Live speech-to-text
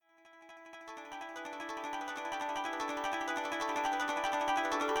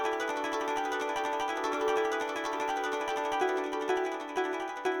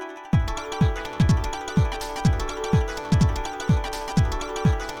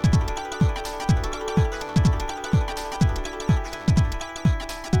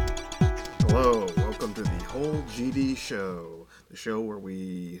Show, the show where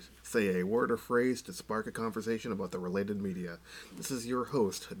we say a word or phrase to spark a conversation about the related media. This is your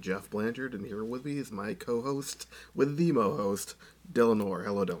host, Jeff Blanchard, and here with me is my co-host, with the mo-host, Dylan Orr.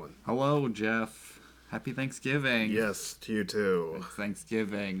 Hello, Dylan. Hello, Jeff. Happy Thanksgiving. Yes, to you too. It's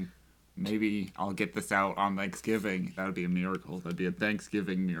Thanksgiving. Maybe I'll get this out on Thanksgiving. That would be a miracle. That'd be a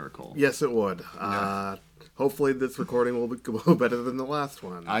Thanksgiving miracle. Yes, it would. Yeah. Hopefully this recording will go better than the last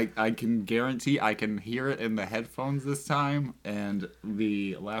one. I can guarantee I can hear it in the headphones this time, and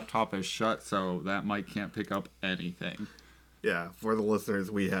the laptop is shut, so that mic can't pick up anything. Yeah, for the listeners,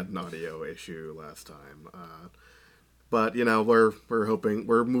 we had an audio issue last time. But, we're hoping,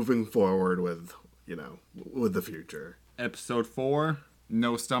 we're moving forward with the future. Episode 4,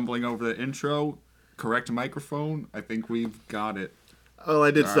 no stumbling over the intro, correct microphone. I think we've got it. Oh,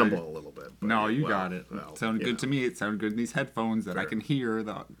 I did stumble a little bit. No, you got it. Well, It sounded good to me. It sounded good in these headphones that I Fair. can hear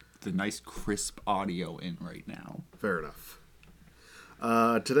the nice crisp audio in right now. Fair enough.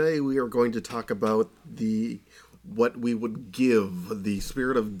 Today we are going to talk about what we would give, the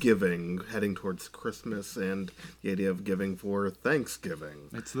spirit of giving, heading towards Christmas and the idea of giving for Thanksgiving.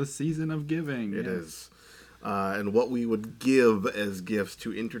 It's the season of giving. It is. And what we would give as gifts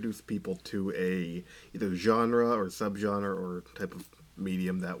to introduce people to either genre or subgenre or type of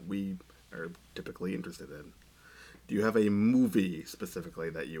medium that we are typically interested in. Do you have a movie specifically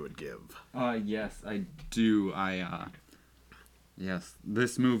that you would give? Yes, I do. Yes,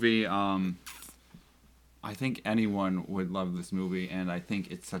 this movie, I think anyone would love this movie, and I think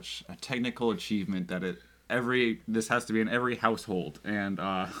it's such a technical achievement that this has to be in every household, and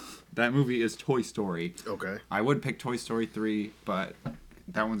that movie is Toy Story. Okay. I would pick Toy Story 3, but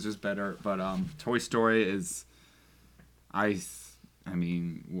that one's just better. But Toy Story is, I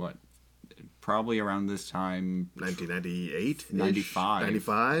mean, what? Probably around this time. 1998? 95.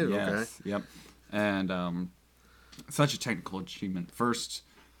 95? Yes, Okay. yep. And such a technical achievement. First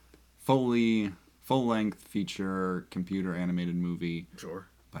full-length feature computer animated movie. Sure.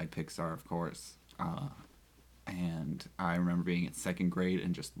 By Pixar, of course. And I remember being in second grade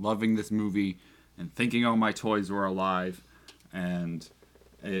and just loving this movie and thinking all my toys were alive. And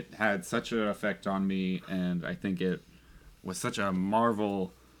it had such an effect on me, and I think it was such a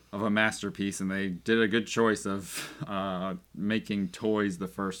marvel of a masterpiece, and they did a good choice of making toys the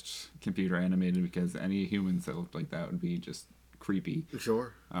first computer animated, because any humans that looked like that would be just creepy.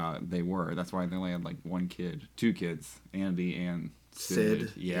 Sure. They were. That's why they only had two kids, Andy and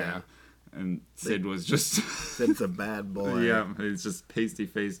Sid. Yeah. And Sid was just... Sid's a bad boy. Yeah, he's just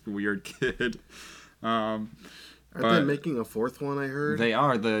pasty-faced, weird kid. Are they making a fourth one, I heard? They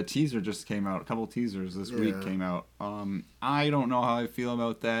are. The teaser just came out. A couple teasers this week came out. I don't know how I feel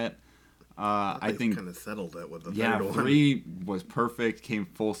about that. I think kind of settled it with the third one. 3 was perfect, came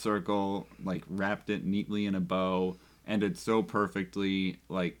full circle, wrapped it neatly in a bow, ended so perfectly.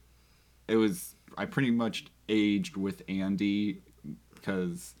 I pretty much aged with Andy,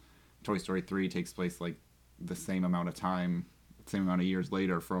 because Toy Story 3 takes place the same amount of years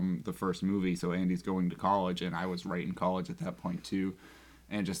later from the first movie, so Andy's going to college, and I was right in college at that point too,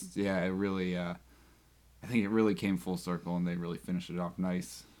 and just it really, I think it really came full circle, and they really finished it off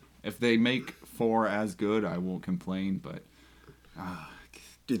nice. If they make 4 as good, I won't complain, but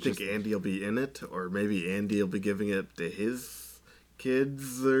do you think Andy will be in it, or maybe Andy will be giving it to his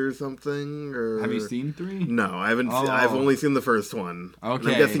kids or something? Or have you seen 3? No, I haven't. I've only seen the first one. Okay,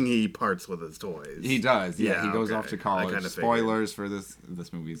 and I'm guessing he parts with his toys. He does. Yeah, he goes off to college. Spoilers for this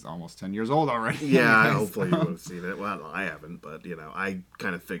movie's almost 10 years old already. Yeah, hopefully you would have seen it. Well, I haven't, but I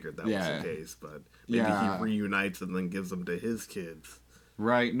kind of figured that was the case. But maybe he reunites and then gives them to his kids.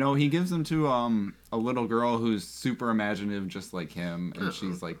 Right. No, he gives them to a little girl who's super imaginative, just like him, and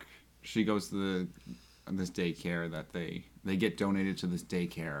she goes to this daycare that they get donated to this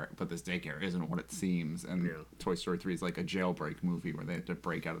daycare, but this daycare isn't what it seems, and Toy Story 3 is like a jailbreak movie where they have to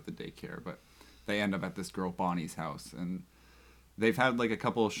break out of the daycare, but they end up at this girl Bonnie's house, and they've had a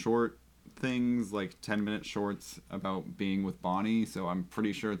couple of short things, 10-minute shorts about being with Bonnie, so I'm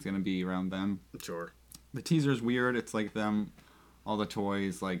pretty sure it's going to be around them. Sure. The teaser's weird. It's them, all the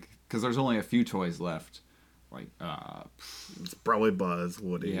toys, because there's only a few toys left. It's probably Buzz,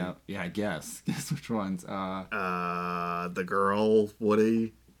 Woody. Yeah, I guess. Guess which ones? The girl,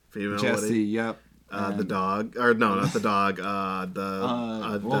 Woody, female Jessie, Woody. Yep. The dog, or no, not the dog.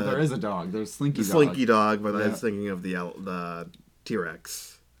 There is a dog. There's Slinky Dog. Slinky Dog, but I was thinking of the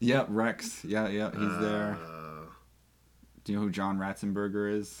T-Rex. Yep, Rex. Yeah, he's there. Do you know who John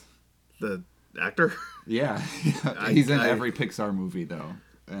Ratzenberger is? The actor? Yeah, he's in every Pixar movie though,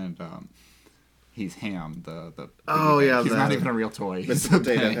 and he's Ham, the Oh, piggy yeah, bank. He's the- not even a real toy. He's Mr. a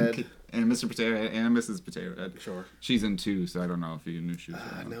Potato bank. Head. And Mr. Potato Head and Mrs. Potato Head. Sure. She's in 2, so I don't know if you knew she was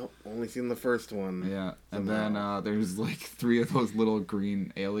in 1. No, only seen the first one. Yeah, and Somehow. then there's like 3 of those little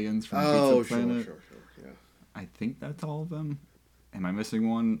green aliens from Oh, Pizza sure, Planet. sure. Yeah. I think that's all of them. Am I missing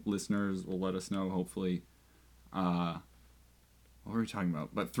one? Listeners will let us know, hopefully. What were we talking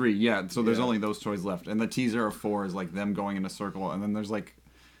about? But 3, yeah. So there's Yeah. only those toys left. And the teaser of 4 is like them going in a circle, and then there's like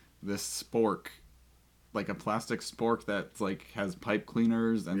this spork, like a plastic spork that's like has pipe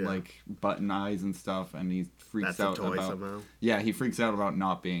cleaners and Yeah. like button eyes and stuff, and he freaks That's out a toy about. somehow. Yeah, he freaks out about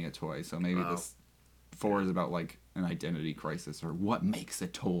not being a toy. So maybe Oh. this 4 is about like an identity crisis or what makes a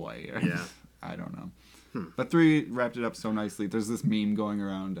toy. Yeah. I don't know. But 3 wrapped it up so nicely. There's this meme going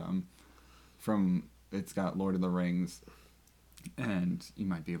around from it's got Lord of the Rings, and you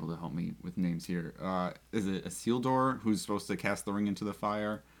might be able to help me with names here. Is it Isildur who's supposed to cast the ring into the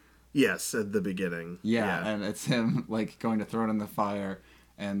fire? Yes, at the beginning. Yeah, and it's him like going to throw it in the fire,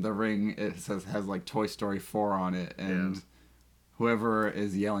 and the ring it says has like Toy Story 4 on it, and Yeah. whoever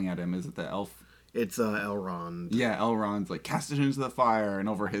is yelling at him, is it the elf? It's Elrond. Yeah, Elrond's like cast it into the fire, and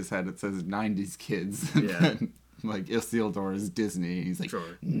over his head it says '90s kids. And Yeah. then, like Isildur is Disney. He's like,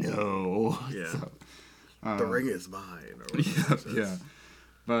 Sure. no. Yeah. So, The ring is mine. Or yeah, whatever it says. yeah.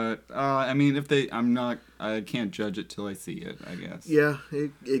 But I mean, I can't judge it till I see it. I guess. Yeah,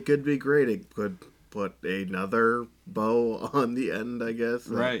 it could be great. It could put another bow on the end, I guess.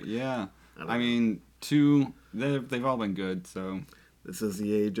 Right. Yeah. I don't I know. mean, 2. They've all been good. So This is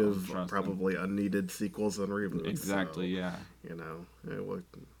the age of trust them. probably unneeded sequels and reboots. exactly. So, Yeah. You know,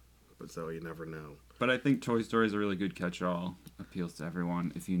 but so you never know. But I think Toy Story is a really good catch-all. Appeals to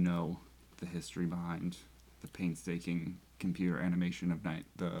everyone if you know the history behind the painstaking computer animation of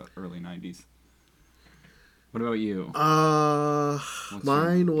the early 90s. What about you? What's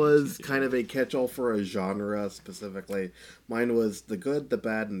Mine your was ATV? kind of a catch-all for a genre specifically. Mine was The Good, the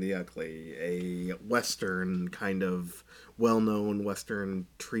Bad, and the Ugly, a Western kind of well-known Western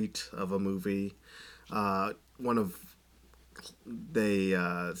treat of a movie. One of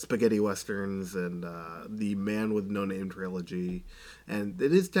the spaghetti westerns and the Man with No Name trilogy, and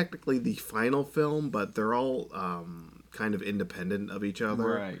it is technically the final film, but they're all kind of independent of each other,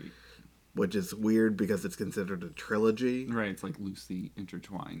 Right. which is weird because it's considered a trilogy. Right. It's like loosely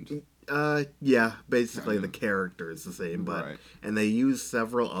intertwined. Yeah, basically Kind the of. character is the same, but Right. and they use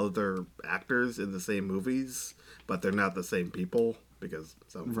several other actors in the same movies, but they're not the same people because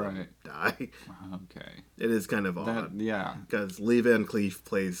some of them Right. die. Okay. It is kind of That odd yeah. because Lee Van Cleef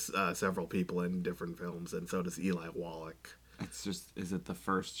plays several people in different films, and so does Eli Wallach. It's just is it the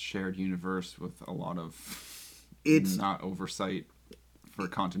first shared universe with a lot of It's not oversight for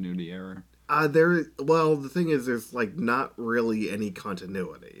continuity error? the thing is, there's like not really any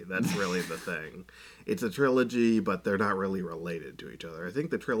continuity. That's really the thing. It's a trilogy, but they're not really related to each other. I think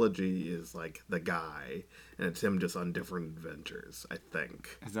the trilogy is like the guy, and it's him just on different adventures. I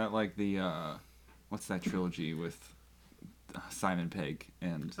think. Is that like the what's that trilogy with Simon Pegg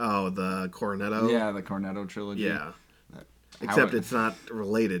and Oh, the Cornetto. yeah, the Cornetto trilogy? Yeah. That- Except how it- it's not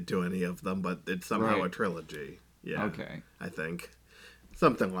related to any of them, but it's somehow a Right. trilogy. Yeah. Okay. I think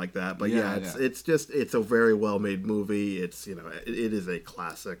something like that. But yeah, Yeah, it's a very well made movie. It's it is a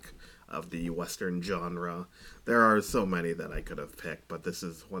classic of the Western genre. There are so many that I could have picked, but this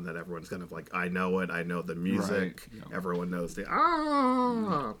is one that everyone's kind of like, I know it. I know the music. Right, yeah. Everyone knows the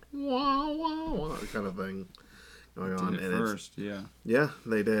wah wah kind of thing going on. Did it And it's, first, yeah. yeah,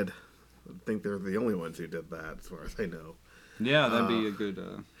 they did. I think they're the only ones who did that, as far as I know. Yeah, that'd be a good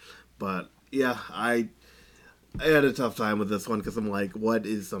But yeah, I had a tough time with this one because I'm like, what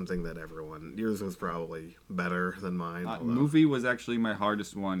is something that everyone? Yours was probably better than mine. movie was actually my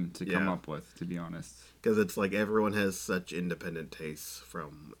hardest one to come Yeah. up with, to be honest. Because it's like everyone has such independent tastes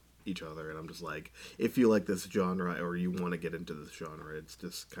from each other, and I'm just like, if you like this genre or you want to get into this genre, it's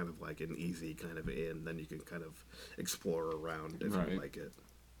just kind of like an easy kind of in. Then you can kind of explore around if you Right. like it.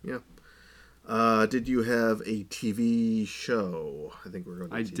 Yeah. Did you have a TV show? I think we're going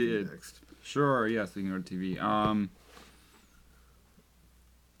to I TV did. next. Sure, yes, we can go to TV.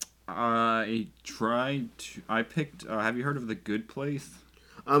 I tried to. I picked. Have you heard of The Good Place?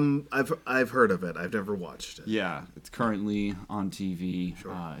 I've heard of it. I've never watched it. Yeah, it's currently on TV.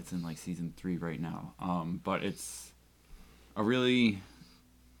 Sure. It's in like season 3 right now. But it's a really.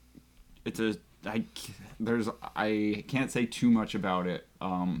 It's a. I can't say too much about it.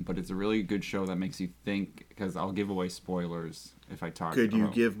 But it's a really good show that makes you think. Because I'll give away spoilers if I talk. Could you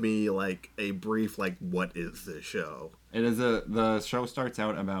about- give me like a brief what is this show? It is the show starts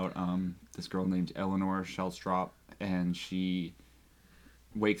out about this girl named Eleanor Shellstrop, and she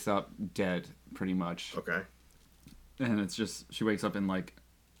wakes up dead, pretty much. Okay. And it's just, she wakes up in like,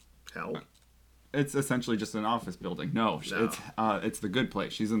 Hell. it's essentially just an office building. No, No. it's the good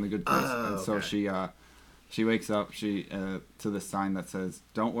place. She's in the good place. Oh, And so okay. she wakes up to the sign that says,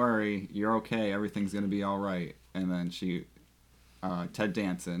 "Don't worry, you're okay. Everything's gonna be all right." And then Ted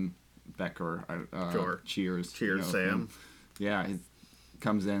Danson, Becker, Sure. Cheers, Cheers, Sam. yeah, he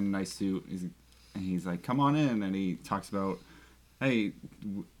comes in, nice suit. And he's like, "Come on in," and he talks about, "Hey,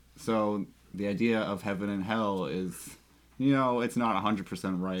 so the idea of heaven and hell is, it's not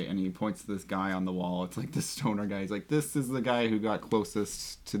 100% right." And he points to this guy on the wall. It's like this stoner guy. He's like, "This is the guy who got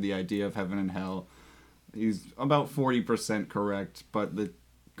closest to the idea of heaven and hell. He's about 40% correct, but it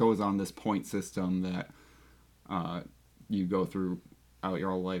goes on this point system that you go through out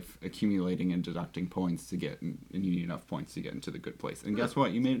your whole life accumulating and deducting points to get, and you need enough points to get into the good place. And guess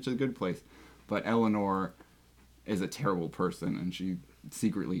what? You made it to the good place. But Eleanor is a terrible person, and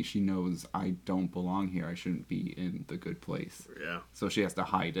she knows, I don't belong here. I shouldn't be in the good place. Yeah. So she has to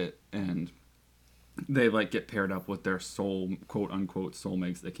hide it, and they like get paired up with their soul, quote unquote,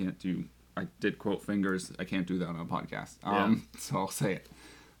 soulmates. They can't do. I did quote fingers. I can't do that on a podcast. So I'll say it.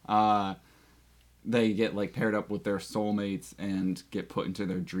 They get like paired up with their soulmates and get put into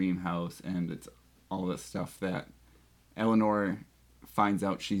their dream house, and it's all this stuff that Eleanor finds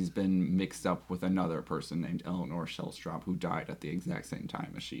out she's been mixed up with another person named Eleanor Shellstrop, who died at the exact same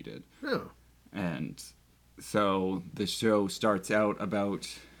time as she did. Oh. And so the show starts out about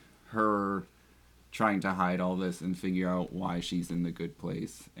her trying to hide all this and figure out why she's in the good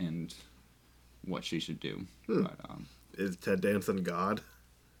place and what she should do. But Is Ted Danson God?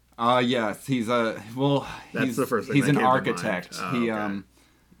 yes, he's That's he's the first thing he's that an came to architect. mind. Oh, okay.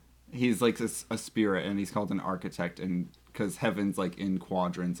 He's like a spirit, and he's called an architect, and because heaven's like in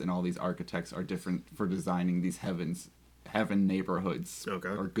quadrants, and all these architects are different for designing these heaven neighborhoods, Okay.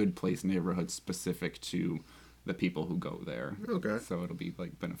 or good place neighborhoods specific to the people who go there. Okay. So it'll be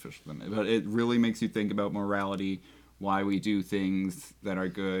like beneficial to them. But it really makes you think about morality, why we do things that are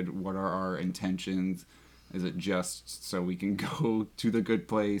good, what are our intentions. Is it just so we can go to the good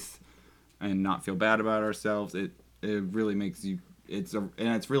place and not feel bad about ourselves? It really makes you. And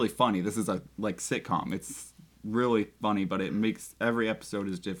it's really funny. This is a like sitcom. It's really funny, but it makes every episode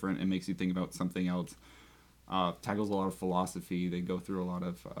is different. It makes you think about something else. Tackles a lot of philosophy. They go through a lot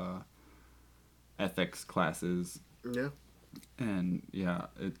of ethics classes. Yeah. And yeah,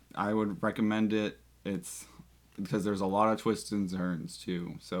 I would recommend it. It's because there's a lot of twists and turns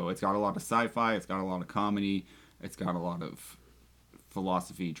too. So it's got a lot of sci-fi, it's got a lot of comedy, it's got a lot of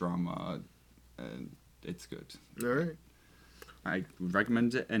philosophy, drama, and it's good. All right. I would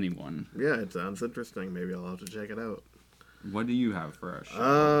recommend it to anyone. Yeah, it sounds interesting. Maybe I'll have to check it out. What do you have for us?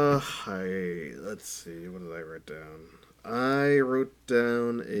 Let's see. What did I write down? I wrote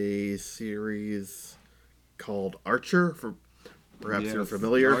down a series called Archer. Perhaps you're Yes.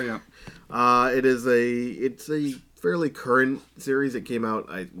 familiar. Oh yeah. It's a fairly current series. It came out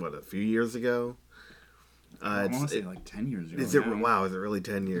a few years ago. I want to say like 10 years ago. Is it? Wow, is it really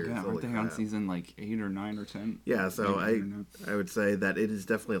 10 years? Yeah, Holy aren't they on crap. season like 8 or 9 or 10? Yeah, so Maybe even now. I would say that it is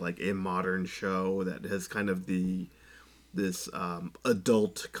definitely like a modern show that has kind of this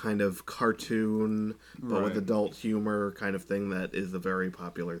adult kind of cartoon, but with Right. adult humor kind of thing that is a very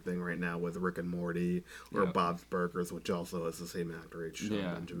popular thing right now with Rick and Morty or Yep. Bob's Burgers, which also has the same actor, H. Sean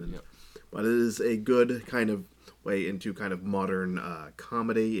Yeah, Benjamin. yep. But it is a good kind of way into kind of modern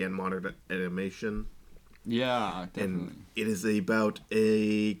comedy and modern animation. Yeah, definitely. And it is about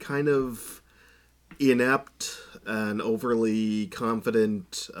a kind of inept and overly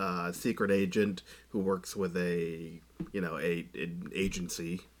confident secret agent who works with an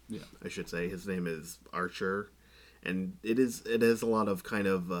agency. Yeah. I should say. His name is Archer, and it has a lot of kind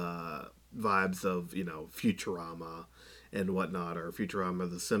of vibes of Futurama and whatnot, or Futurama,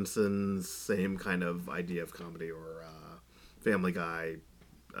 The Simpsons, same kind of idea of comedy, or Family Guy,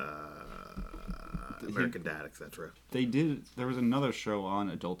 American Dad, etc. There was another show on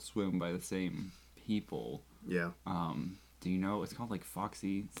Adult Swim by the same people. Yeah, Do you know? It's called like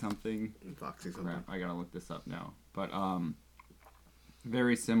Foxy something. Foxy something. Crap, I gotta look this up now. But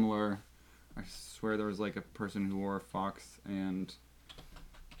very similar. I swear there was like a person who wore a fox and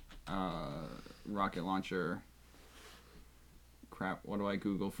rocket launcher. Crap, what do I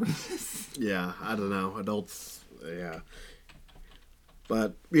Google for this? Yeah, I don't know. Adults, yeah.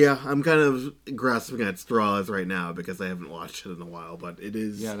 But yeah, I'm kind of grasping at straws right now because I haven't watched it in a while. But it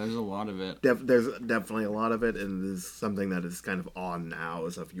is, Yeah, there's a lot of it. there's definitely a lot of it, and it is something that is kind of on now.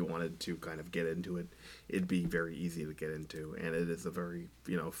 So if you wanted to kind of get into it, it'd be very easy to get into, and it is a very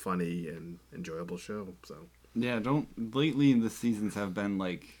funny and enjoyable show. So Yeah, don't lately the seasons have been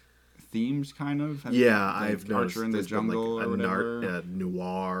like themed kind of. Yeah, like I've noticed Archer in the there's been Jungle like or whatever. a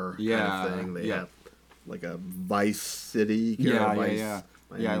noir kind Yeah, of thing. They yeah. have like a Vice City, Yeah, Vice, yeah.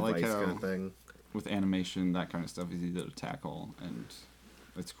 Miami Yeah, I like Vice how kind of thing. with animation that kind of stuff is easy to tackle, and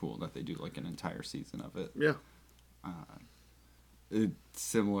it's cool that they do like an entire season of it. Yeah, It's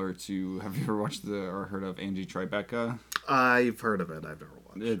similar to, have you ever watched or heard of Angie Tribeca? I've heard of it. I've never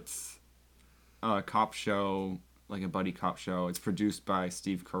watched. It's a cop show, like a buddy cop show. It's produced by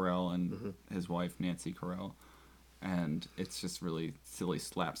Steve Carell and his wife Nancy Carell, and it's just really silly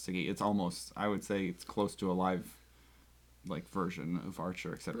slapsticky. It's almost, I would say, it's close to a live like version of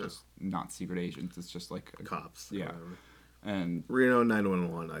Archer, except it's not secret agents. It's just like Cops. Yeah, Whatever. and Reno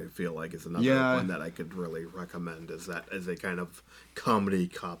 911, I feel like, is another Yeah. one that I could really recommend as a kind of comedy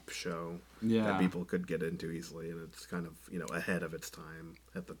cop show Yeah. that people could get into easily, and it's kind of ahead of its time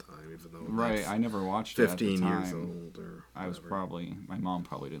at the time, even though right. it's I never watched it at the 15 years time. old or I was whatever. my mom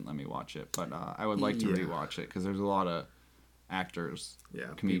probably didn't let me watch it, but I would like to Yeah. rewatch it because there's a lot of actors,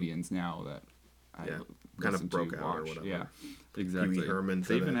 Yeah, comedians now that I Yeah, kind of listen broke to, out or watch. whatever. Yeah, exactly. Pee Wee Herman's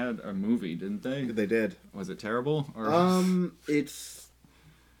They in even it. had a movie, didn't they? They did. Was it terrible? Or It's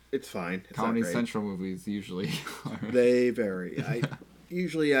fine. It's not Comedy great. Central movies usually are. They vary. I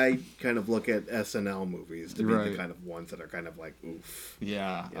kind of look at SNL movies to be the Right. kind of ones that are kind of like oof.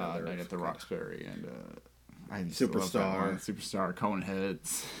 Yeah, Yeah, they're Night at the good. Roxbury and I used to love that one. Superstar,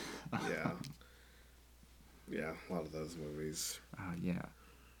 Coneheads. Yeah. Yeah, a lot of those movies. Yeah,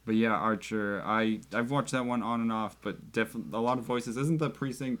 but yeah, Archer. I've watched that one on and off, but definitely a lot of voices. Isn't the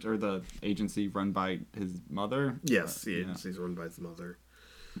precinct or the agency run by his mother? Yes, the Yeah. agency's run by his mother.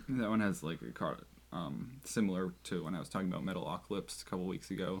 That one has like a car, similar to when I was talking about Metalocalypse a couple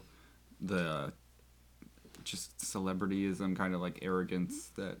weeks ago. The just celebrityism, kind of like arrogance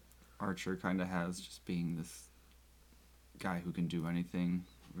that Archer kind of has, just being this guy who can do anything,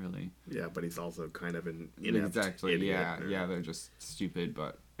 really. Yeah, but he's also kind of an inept Exactly. idiot, Yeah. or- Yeah. They're just stupid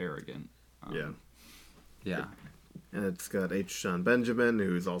but arrogant. Yeah. Yeah. And it's got H. John Benjamin,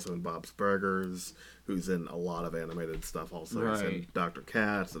 who's also in Bob's Burgers, who's in a lot of animated stuff also. He's in Right. Dr.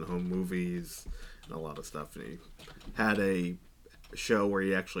 Katz and home movies and a lot of stuff. And he had a show where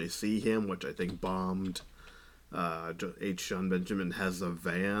you actually see him, which I think bombed. H. John Benjamin Has a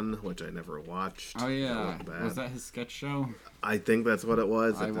Van, which I never watched. Oh That yeah. looked bad. Was that his sketch show? I think that's what it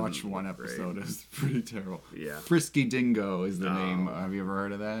was. It I didn't watched one look great. episode. It was pretty terrible. Yeah. Frisky Dingo is the Oh. name. Have you ever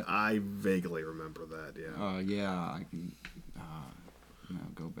heard of that? I vaguely remember that, yeah. Yeah, I can now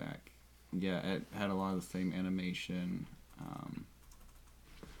go back. Yeah, it had a lot of the same animation,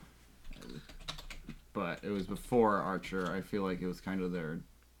 but it was before Archer. I feel like it was kind of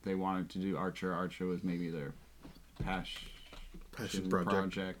they wanted to do Archer. Archer was maybe their passion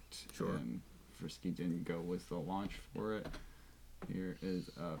project. Sure. And Frisky Dingo was the launch for it. Here is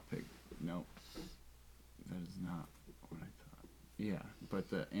a pic. Nope. That is not what I thought. Yeah, but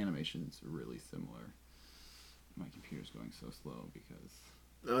the animation's really similar. My computer's going so slow because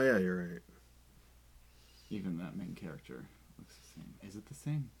Oh, yeah, you're right. even that main character looks the same. Is it the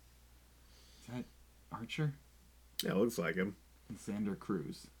same? Is that Archer? Yeah, it looks like him. Xander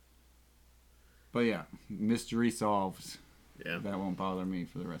Cruz. But yeah, mystery solved. Yeah. That won't bother me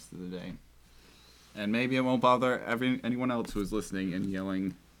for the rest of the day. And maybe it won't bother anyone else who is listening and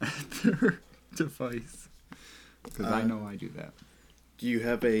yelling at their device. Because I know I do that. Do you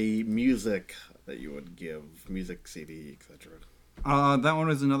have a music that you would give? Music, CD, etc.? That one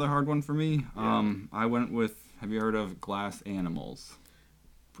is another hard one for me. Yeah. I went with, have you heard of Glass Animals?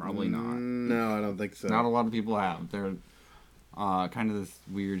 Probably not. No, I don't think so. Not a lot of people have. They're kind of this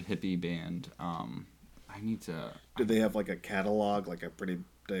weird hippie band. I need to... Do they have like a catalog, like a pretty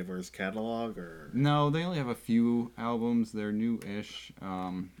diverse catalog, or? No, they only have a few albums. They're new-ish.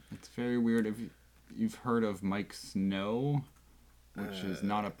 It's very weird. If you've heard of Mike Snow, which is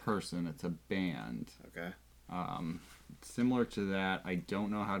not a person, it's a band. Okay. Similar to that, I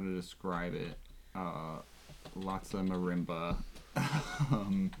don't know how to describe it. Lots of marimba.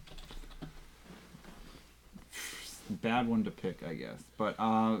 Bad one to pick, I guess. But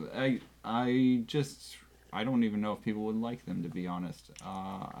I don't even know if people would like them, to be honest.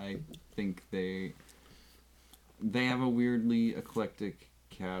 I think they have a weirdly eclectic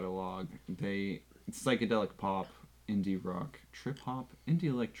catalog. It's psychedelic pop, indie rock, trip hop, indie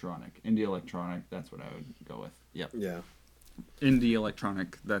electronic. Indie electronic, that's what I would go with. Yep. Yeah. Indie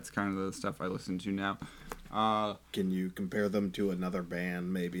electronic, that's kind of the stuff I listen to now. Can you compare them to another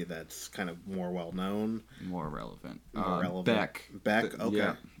band, maybe that's kind of more well known? More relevant. More relevant. Beck. Beck.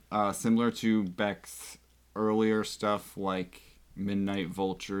 Okay. Yeah. Similar to Beck's earlier stuff, like Midnight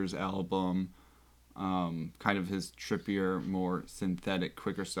Vultures album, kind of his trippier, more synthetic,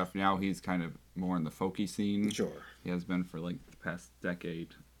 quicker stuff. Now he's kind of more in the folky scene. Sure. He has been for like the past decade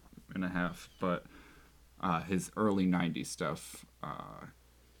and a half. But his early 90s stuff,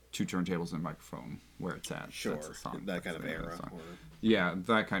 Two Turntables and a Microphone, Where It's At. Sure. That's the song. That That's kind of the name era. the song. Or Yeah,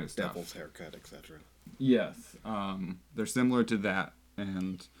 that kind of stuff. Devil's Haircut, etc. Yes. They're similar to that.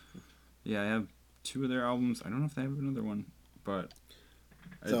 And yeah, I have 2 of their albums. I don't know if they have another one, but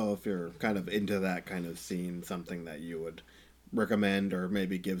So if you're kind of into that kind of scene, something that you would recommend or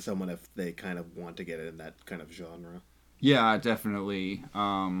maybe give someone if they kind of want to get in that kind of genre. yeah, definitely.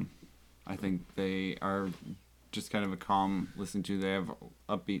 I think they are just kind of a calm listen to. They have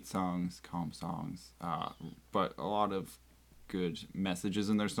upbeat songs, calm songs, but a lot of good messages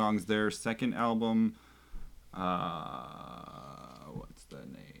in their songs. Their second album, what's the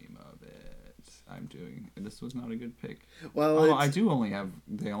name of it? This was not a good pick. Well, They only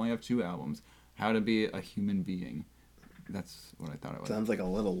have 2 albums. How to Be a Human Being. That's what I thought it was. sounds like a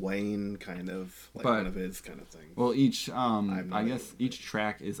Little Wayne kind of, like But- one of his kind of things. Well, each no I idea. guess each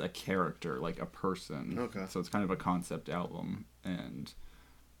track is a character, like a person. Okay. So it's kind of a concept album, and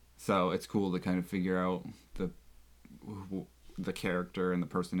so it's cool to kind of figure out the character and the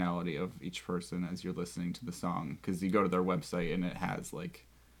personality of each person as you're listening to the song, because you go to their website and it has like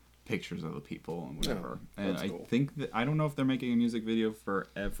pictures of the people and whatever. Oh, and that's I cool. think that I don't know if they're making a music video for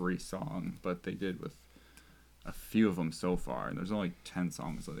every song, but they did with a few of them so far, and there's only 10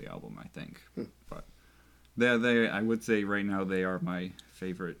 songs of the album, I think. But I would say right now they are my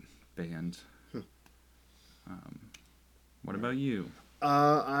favorite band. What about you?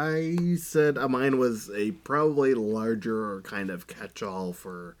 I said mine was a probably larger or kind of catch-all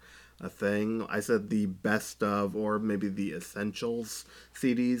for a thing. I said the best of or maybe the essentials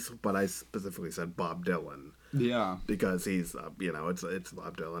CDs, but I specifically said Bob Dylan Yeah. because he's it's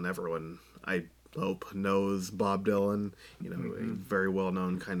Bob Dylan. Everyone I hope knows Bob Dylan. A very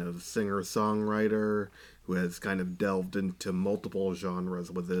well-known kind of singer-songwriter who has kind of delved into multiple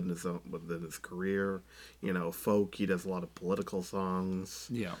genres within his career. Folk. He does a lot of political songs.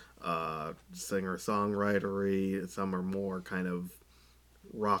 Yeah. Singer-songwritery. Some are more kind of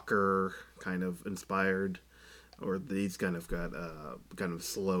rocker kind of inspired, or these kind of got kind of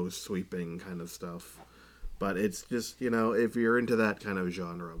slow sweeping kind of stuff. But it's just, if you're into that kind of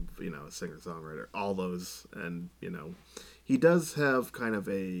genre of, singer-songwriter, all those, and, he does have kind of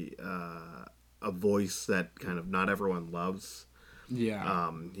a voice that kind of not everyone loves.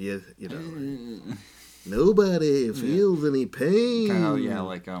 Yeah. He is, nobody feels any pain. Kind of, yeah,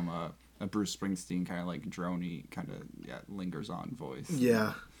 like a Bruce Springsteen kind of like droney, kind of lingers on voice.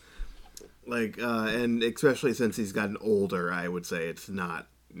 Yeah. Like, and especially since he's gotten older, I would say it's not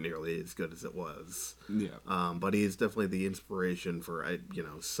nearly as good as it was. Yeah. But he's definitely the inspiration for,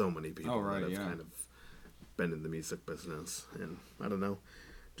 so many people Oh, right, that have yeah. kind of been in the music business. And I don't know,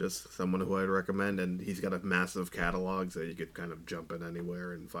 just someone who I'd recommend. And he's got a massive catalog, so you could kind of jump in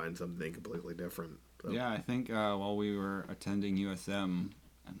anywhere and find something completely different. So, Yeah, I think while we were attending USM,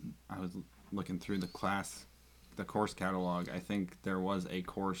 and I was looking through the course catalog, I think there was a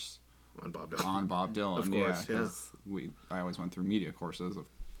course on Bob Dylan. on Bob Dylan. Of course, yeah. 'Cause I always went through media courses, of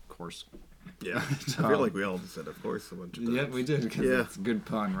course. Yeah. I feel like we all said, of course, a bunch of times. Yeah, we did, because Yeah. it's a good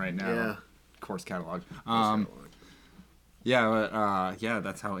pun right now. Yeah. Course catalog. Catalog. Yeah, but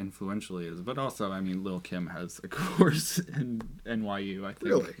that's how influential he is. But also, I mean, Lil Kim has a course in NYU, I think.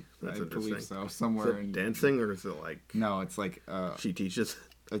 Really? That's I believe interesting. so. Is Somewhere it in dancing, or is it like No, it's like she teaches?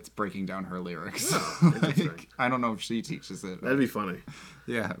 it's breaking down her lyrics. Oh, interesting. Like, I don't know if she teaches it. That'd be funny.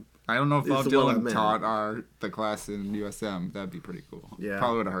 Yeah, I don't know if It's Bob the one I'm Dylan in. taught the class in USM. That'd be pretty cool. Yeah.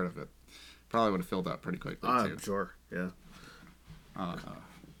 Probably would have heard of it. Probably would have filled up pretty quickly too. Sure. Yeah.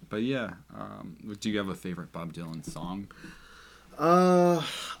 But yeah, do you have a favorite Bob Dylan song?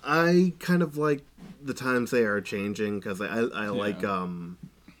 I kind of like The Times They Are Changing, because I like kind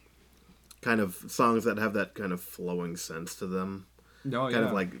of songs that have that kind of flowing sense to them. No, Kind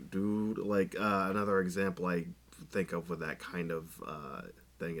of like another example I think of with that kind of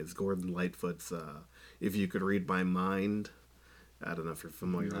thing is Gordon Lightfoot's If You Could Read My Mind. I don't know if you're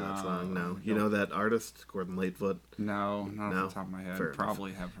familiar with that song. No, you know that artist, Gordon Lightfoot? No, not No? off the top of my head. Fair enough.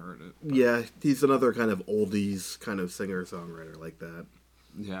 Probably have heard it. But Yeah, he's another kind of oldies kind of singer-songwriter like that.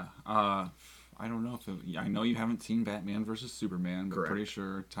 yeah. I don't know if I know you haven't seen Batman versus Superman, but Correct. pretty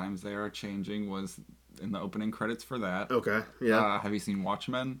sure Times They Are Changing was in the opening credits for that. Okay, yeah. Have you seen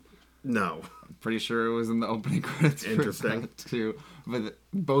Watchmen? No. Pretty sure it was in the opening credits Interesting. for that too. But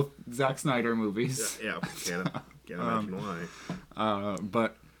both Zack Snyder movies. Yeah, can't imagine why.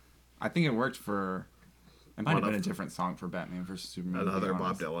 But I think it worked for It might have One been a of- different song for Batman vs Superman. to be Another Bob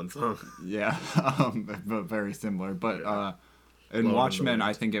honest. Dylan song. Yeah, but very similar. But Yeah. in Blown in the Watchmen, I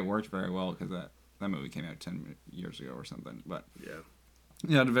wind. think it worked very well because that movie came out 10 years ago or something. But Yeah.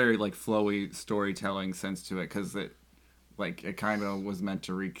 it had a very like flowy storytelling sense to it because it kind of was meant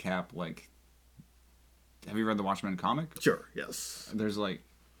to recap like. Have you read the Watchmen comic? Sure. Yes. There's like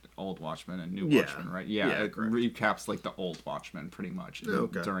old Watchmen and new Yeah. Watchmen, right? Yeah, Yeah, it correct. recaps like the old Watchmen pretty much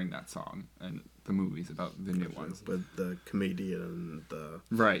Okay. during that song, and the movies about the new ones. With the comedian and the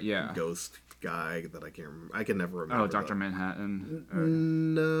Right? Yeah. ghost guy that I can't remember. I can never remember. Oh, Doctor Manhattan. Or-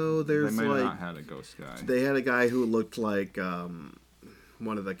 No, they there's might have like not had a ghost guy. they had a guy who looked like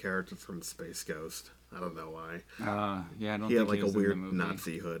one of the characters from Space Ghost. I don't know why. Yeah, I don't He think had like he a was in the weird movie.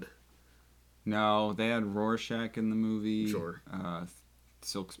 Nazi hood. No, they had Rorschach in the movie. Sure.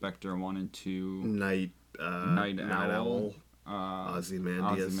 Silk Spectre 1 and 2. Night Night Owl.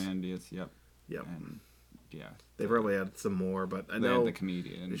 Ozymandias. Ozymandias, yep. Yep. And yeah, They probably had some more, but I they had know the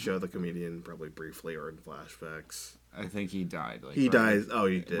comedian. they show the comedian probably briefly or in flashbacks. I think he died. Like, He right- dies. Oh,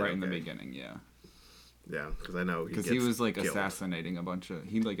 he did. right in the okay. beginning, yeah. Yeah, because I know Because he gets was like killed. assassinating a bunch of.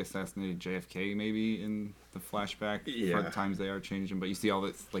 He like assassinated JFK maybe in the flashback for Yeah. the times they are changing. But you see all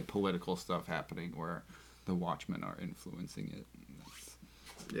this like political stuff happening where the Watchmen are influencing it.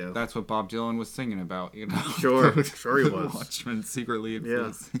 Yeah. That's what Bob Dylan was singing about, you know. Sure, sure he The was. Watchmen secretly Yeah,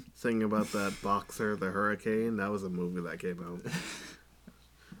 influencing. singing about that boxer, the hurricane. That was a movie that came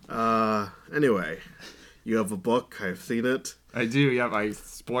out. Anyway, you have a book. I've seen it. I do, yep. I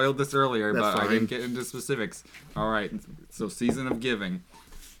spoiled this earlier, That's but I fine. didn't get into specifics. All right, so Season of Giving.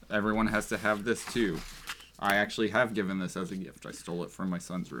 Everyone has to have this too. I actually have given this as a gift. I stole it from my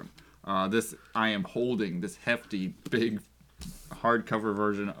son's room. This I am holding this hefty, big, hardcover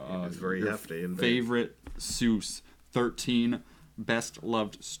version of It's very your hefty and big. favorite Seuss 13 best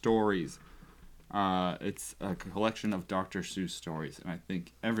loved stories. It's a collection of Dr. Seuss stories, and I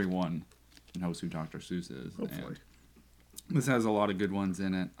think everyone knows who Dr. Seuss is. Hopefully. And this has a lot of good ones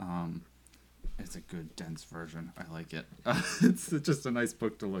in it. It's a good, dense version. I like it. It's just a nice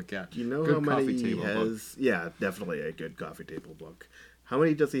book to look at. Do you know Good how many coffee he table book. has? Yeah, definitely a good coffee table book. How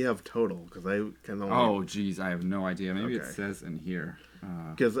many does he have total? Because I can only. Oh, geez, I have no idea. Maybe it Okay. says in here.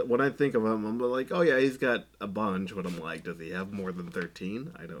 Because when I think of him, I'm like, oh yeah, he's got a bunch. But I'm like, does he have more than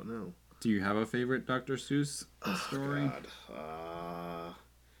 13? I don't know. Do you have a favorite Dr. Seuss story? God.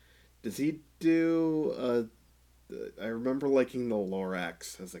 Does he do? I remember liking the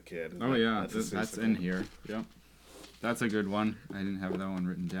Lorax as a kid. Oh, yeah, a that's Seuss in book. here. Yep. That's a good one. I didn't have that one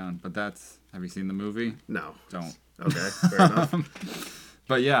written down. But that's... Have you seen the movie? No. Don't. Okay, fair enough.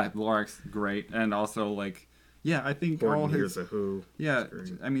 But yeah, Lorax, great. And also, like... Yeah, I think all Horton his... Hears a Who. Yeah,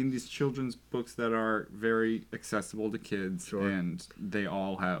 Great. I mean, these children's books that are very accessible to kids, Sure. and they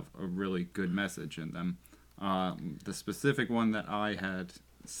all have a really good message in them. The specific one that I had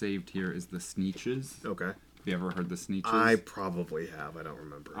saved here is the Sneetches. Okay. Have you ever heard the Sneetches? I probably have. I don't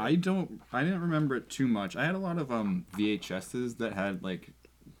remember. I didn't remember it too much. I had a lot of VHSs that had like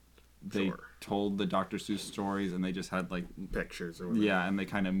they Sure. told the Dr. Seuss stories, and they just had like Pictures or whatever. yeah, and they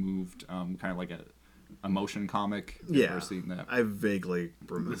kind of moved kind of like a motion comic. Have you Yeah. ever seen that? I vaguely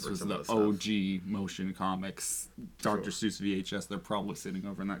remember This was some the of the stuff. OG motion comics Dr. Seuss VHS. They're probably sitting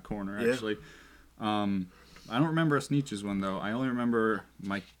over in that corner, Yeah. actually. I don't remember a Sneetches one, though. I only remember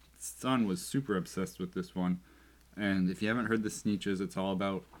my son was super obsessed with this one. And if you haven't heard the Sneetches, it's all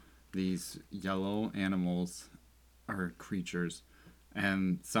about these yellow animals or creatures.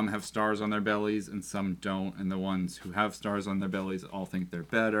 And some have stars on their bellies and some don't. And the ones who have stars on their bellies all think they're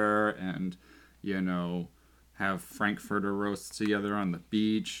better and, you know, have Frankfurter roasts together on the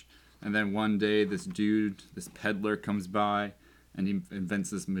beach. And then one day this dude, this peddler comes by and he invents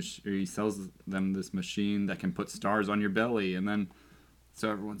this he sells them this machine that can put stars on your belly. And then so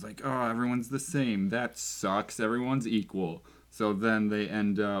everyone's like, oh, everyone's the same. That sucks. Everyone's equal. So then they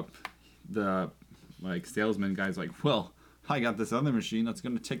end up, the like salesman guy's like, well, I got this other machine that's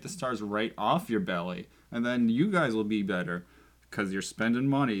going to take the stars right off your belly. And then you guys will be better because you're spending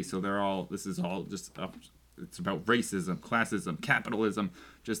money. So this is all just, it's about racism, classism, capitalism.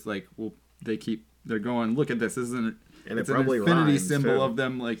 Just like, well, they're going, look at this. Isn't it? And it It's an probably infinity rhymes, symbol too. of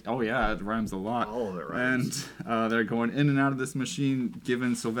them. Like, oh yeah, it rhymes a lot. All of it rhymes. And they're going in and out of this machine,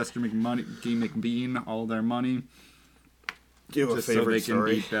 giving Sylvester McBean all their money Do you have a just so favorite they can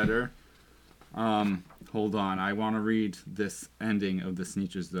story? be better. Hold on, I want to read this ending of the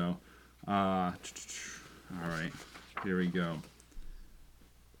Sneetches though. All right, here we go.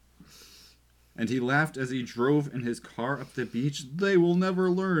 And he laughed as he drove in his car up the beach. They will never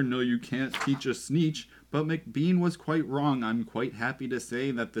learn. No, you can't teach a Sneetch. But McBean was quite wrong. I'm quite happy to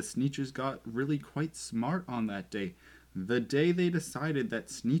say that the Sneetches got really quite smart on that day. The day they decided that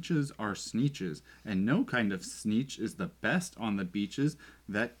Sneetches are Sneetches, and no kind of Sneetch is the best on the beaches,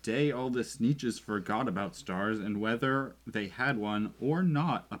 that day all the Sneetches forgot about stars and whether they had one or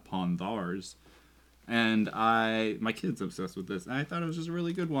not upon theirs. And my kid's obsessed with this, and I thought it was just a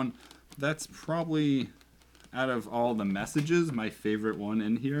really good one. That's probably, out of all the messages, my favorite one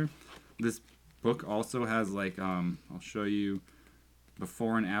in here. This book also has like I'll show you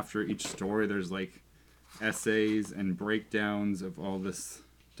before and after each story. There's like essays and breakdowns of all this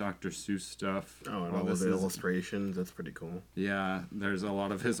Dr. Seuss stuff. Oh, and all of the illustrations. That's pretty cool. Yeah, there's a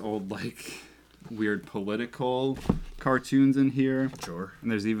lot of his old like weird political cartoons in here. Sure.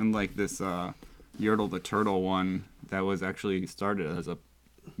 And there's even like this Yertle the Turtle one that was actually started as a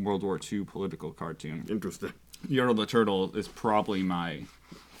World War II political cartoon. Interesting. Yertle the Turtle is probably my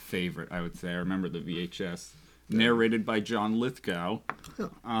favorite, I would say. I remember the VHS. Narrated by John Lithgow.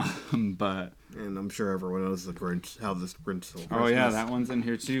 But and I'm sure everyone knows the Grinch, how this Grinch stole Christmas. Oh yeah, that one's in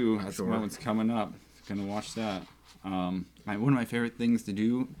here too. That's Sure. That one's coming up. Gonna watch that. One of my favorite things to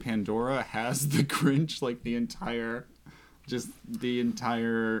do, Pandora has the Grinch, like the entire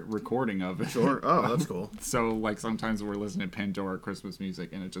recording of it. Sure. Oh, that's cool. So like sometimes we're listening to Pandora Christmas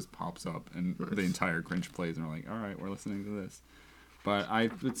music and it just pops up and the entire Grinch plays and we're like, all right, we're listening to this. But I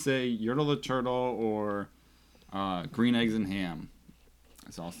would say Yertle the Turtle or Green Eggs and Ham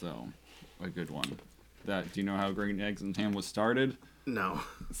is also a good one. Do you know how Green Eggs and Ham was started? No.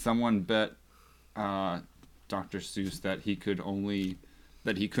 Someone bet Dr. Seuss that he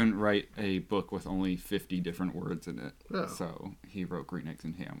couldn't write a book with only 50 different words in it. Oh. So he wrote Green Eggs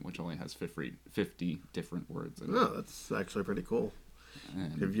and Ham, which only has 50 different words in it. Oh, that's actually pretty cool.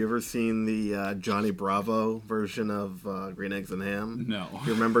 And Have you ever seen the Johnny Bravo version of Green Eggs and Ham? no. Do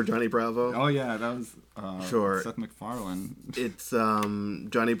you remember Johnny Bravo? Oh yeah, that was Sure. Seth MacFarlane. It's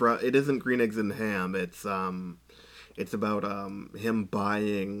Johnny Bravo. It isn't Green Eggs and Ham. It's about him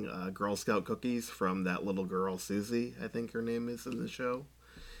buying Girl Scout cookies from that little girl Susie, I think her name is in the show,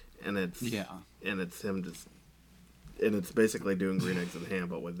 and it's Yeah. and it's him just, and it's basically doing Green Eggs and Ham,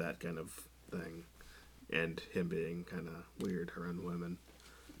 but with that kind of thing, and him being kind of weird around women.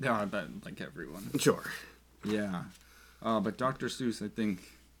 Yeah, I bet like everyone. Sure. Yeah. But Dr. Seuss, I think,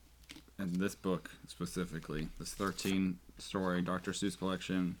 in this book specifically, this 13-story Dr. Seuss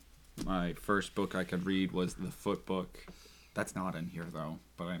collection, my first book I could read was The Foot Book. That's not in here, though.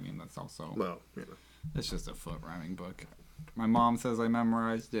 But, I mean, that's also... Well, yeah. It's just a foot rhyming book. My mom says I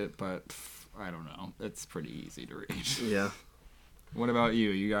memorized it, but I don't know. It's pretty easy to read. Yeah. What about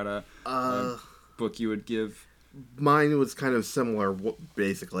you? You got a book you would give? Mine was kind of similar.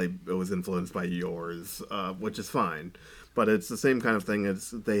 Basically, it was influenced by yours, which is fine. But it's the same kind of thing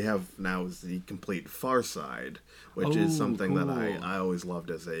as they have now is the complete Far Side, which is something that I always loved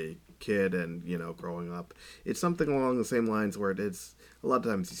as a kid and, growing up. It's something along the same lines where it's, a lot of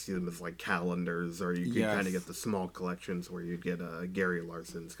times you see them as like calendars, or you can kind of get the small collections where you'd get Gary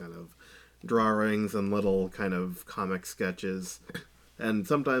Larson's kind of drawings and little kind of comic sketches. And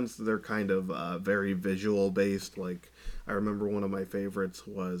sometimes they're kind of very visual based. Like, I remember one of my favorites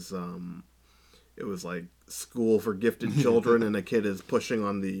was, it was like School for Gifted Children, and a kid is pushing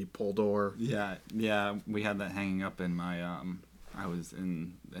on the pull door. Yeah, we had that hanging up in my, I was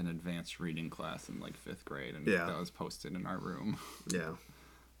in an advanced reading class in like 5th grade, and that was posted in our room. Yeah.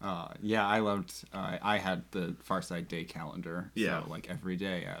 I loved, I had the Far Side Day calendar. Yeah. So, like, every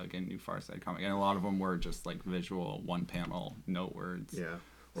day I would get a new Far Side comic. And a lot of them were just, like, visual, one-panel note words. Yeah.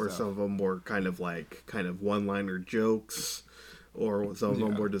 Or some of them were kind of one-liner jokes. Or some of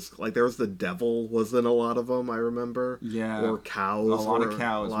them were just, like, there was the devil was in a lot of them, I remember. Yeah. Or cows. A lot of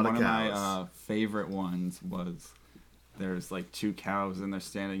cows. One of my favorite ones was there's, like, 2 cows, and they're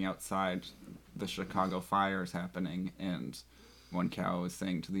standing outside the Chicago fires happening, and one cow is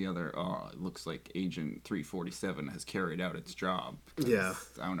saying to the other, "Oh, it looks like Agent 347 has carried out its job." Yeah.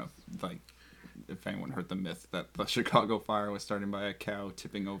 I don't know, if anyone heard the myth that the Chicago fire was started by a cow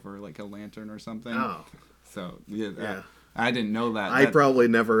tipping over like a lantern or something. Oh. So I didn't know that. I probably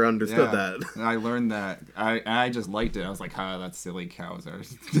never understood that. I learned that. I just liked it. I was like, that's silly. Cows are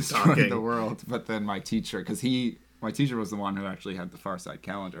destroying the world. But then my teacher, because my teacher was the one who actually had the Far Side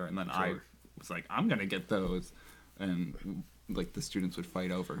calendar, and then I was like, I'm gonna get those, and like the students would fight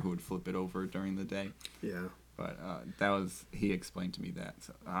over who would flip it over during the day. Yeah. But he explained to me that.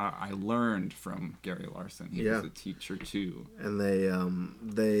 So, I learned from Gary Larson. He was a teacher too. And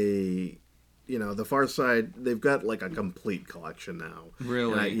they the Far Side, they've got like a complete collection now.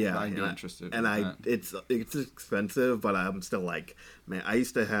 Really? And I'd be interested And in that. it's expensive, but I'm still like, man, I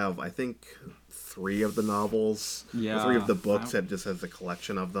used to have, I think, 3 of the novels, Yeah, 3 of the books I- that just has a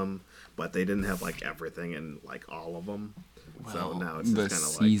collection of them, but they didn't have like everything and like all of them. So now it's the just kind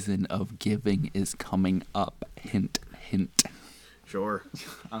of like, season of giving is coming up. Hint, hint. sure,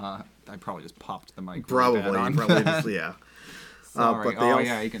 I probably just popped the mic. probably, really bad on probably that. just yeah. Sorry. but they Oh also-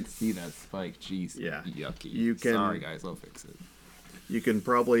 yeah, you can see that spike. Jeez. Yeah. Yucky. You can- Sorry guys, I'll fix it. You can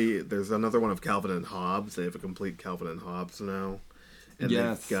probably, there's another one of Calvin and Hobbes. They have a complete Calvin and Hobbes now. And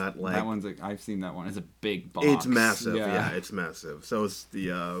Yes. they've got like, that one's. I've seen that one. It's a big box. it's massive. Yeah, it's massive. So is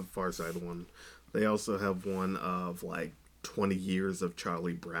the Far Side one. They also have one of like 20 years of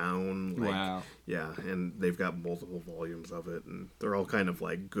Charlie Brown. Like, Wow. Yeah, and they've got multiple volumes of it, and they're all kind of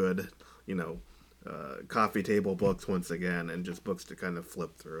like good, coffee table books once again, and just books to kind of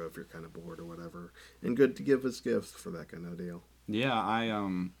flip through if you're kind of bored or whatever, and good to give as gifts for that kind of deal. Yeah,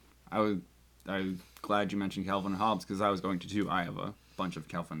 I was glad you mentioned Calvin and Hobbes because I was going to too. I have a bunch of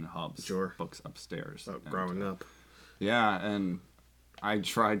Calvin and Hobbes Sure. books upstairs. So And, growing up, Yeah, and I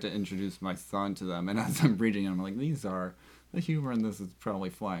tried to introduce my son to them, and as I'm reading them, I'm like, the humor in this is probably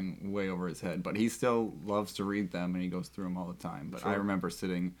flying way over his head, but he still loves to read them, and he goes through them all the time. But I Sure. remember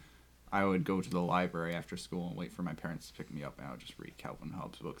I would go to the library after school and wait for my parents to pick me up, and I would just read Calvin and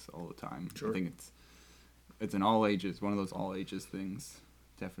Hobbes books all the time. Sure. I think it's an all ages, one of those all ages things,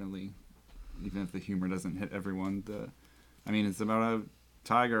 definitely. Even if the humor doesn't hit everyone, it's about a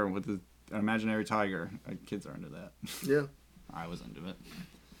tiger with an imaginary tiger. Kids are into that. yeah. I was into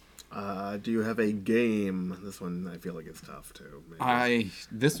it. Do you have a game? This one I feel like it's tough too. Maybe.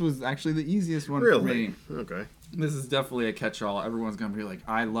 This was actually the easiest one for Really? me. Okay. This is definitely a catch-all. Everyone's gonna be like,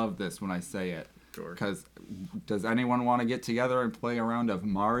 I love this when I say it. Sure. Because does anyone want to get together and play a round of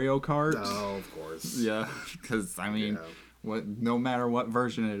Mario Kart? Oh, of course. Yeah, because Yeah. no matter what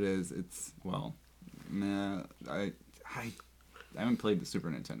version it is, I haven't played the Super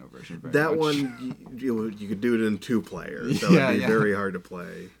Nintendo version very That much. one, you could do it in 2 players, so Yeah, it'd be yeah. very hard to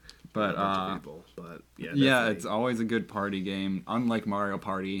play. But with a bunch of people. But yeah, yeah, definitely. it's always a good party game. Unlike Mario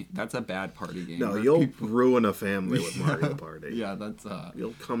Party, that's a bad party game. No, where you'll people- ruin a family with Mario Party. Yeah, that's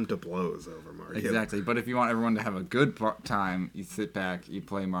You'll come to blows over Mario. exactly. But if you want everyone to have a good time, you sit back, you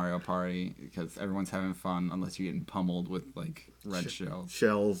play Mario Party because everyone's having fun, unless you're getting pummeled with like red shells.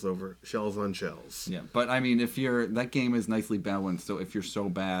 Shells on shells. Yeah, but that game is nicely balanced. So if you're so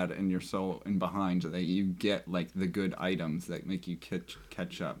bad and you're so in behind that you get like the good items that make you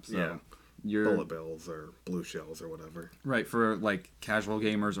catch up. So Yeah. you're Bullet bills or blue shells or whatever. right for like casual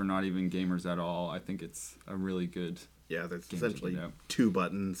gamers or not even gamers at all. I think it's a really good. Yeah, there's Game to essentially get out. 2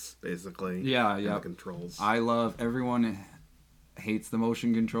 buttons basically. Yeah, and yeah. the controls. Everyone hates the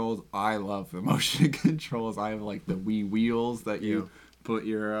motion controls. I love the motion controls. I have like the Wii wheels that you put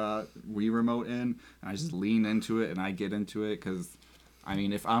your Wii remote in, and I just lean into it and I get into it because,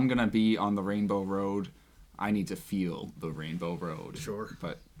 if I'm gonna be on the Rainbow Road, I need to feel the Rainbow Road. Sure.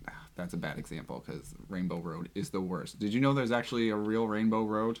 But that's a bad example because Rainbow Road is the worst. Did you know there's actually a real Rainbow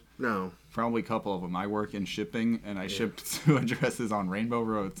Road? No. Probably a couple of them. I work in shipping, and I ship to addresses on Rainbow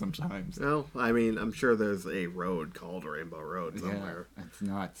Road sometimes. Well, I'm sure there's a road called Rainbow Road somewhere. Yeah, it's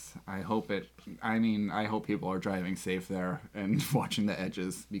nuts. I hope people are driving safe there and watching the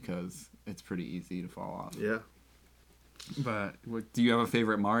edges because it's pretty easy to fall off. Yeah. But do you have a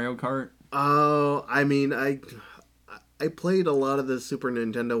favorite Mario Kart? Oh, I played a lot of the Super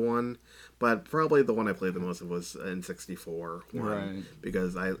Nintendo one, but probably the one I played the most of was N64 one. Right.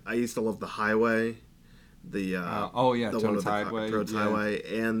 Because I used to love the Highway. The the one Toad's with the Highway. Toad's yeah.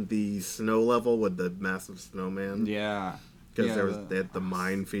 Highway, and the snow level with the massive snowman. Yeah. Because Yeah, they had the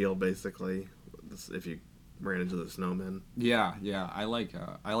minefield basically. If you ran into the snowman, Yeah. I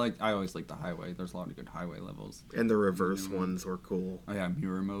always like the highway. There's a lot of good highway levels. and the reverse ones were cool. Oh yeah,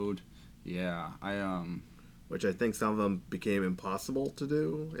 mirror mode. Yeah. Which I think some of them became impossible to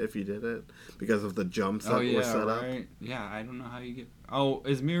do if you did it because of the jumps that Oh were yeah, set up. right. Yeah, I don't know how you get. Oh,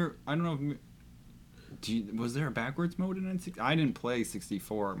 is mirror? I don't know. Was there a backwards mode in N64? I didn't play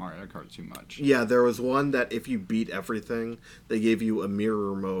 64 Mario Kart too much. Yeah, there was one that if you beat everything, they gave you a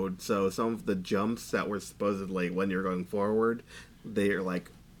mirror mode. So some of the jumps that were supposedly when you're going forward, they're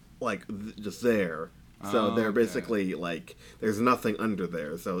just there. So Oh, they're okay. basically like there's nothing under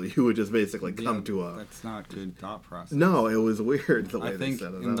there. So you would just basically come to a. That's not good thought process. No, it was weird the way I think they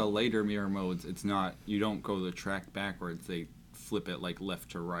set it in up. the later mirror modes, it's not. You don't go the track backwards. They flip it like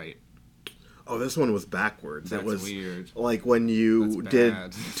left to right. Oh, this one was backwards. That's it was weird. like when you That's did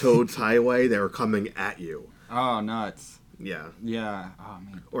bad. Toad's Highway, they were coming at you. Oh, nuts. Yeah. Yeah. Oh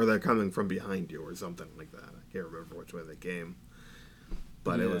man. Or they're coming from behind you or something like that. I can't remember which way they came.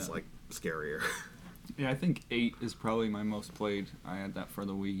 But it was Yeah. like scarier. Yeah, I think 8 is probably my most played. I had that for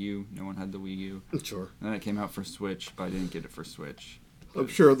the Wii U. No one had the Wii U. Sure. And then it came out for Switch, but I didn't get it for Switch. I'm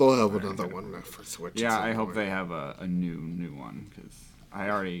sure they'll have another one for Switch. Yeah, at I some hope point. they have a new one, because I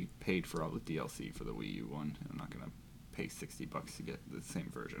already paid for all the DLC for the Wii U one. I'm not going to pay $60 to get the same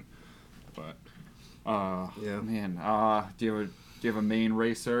version. But, Yeah. man, do you have a main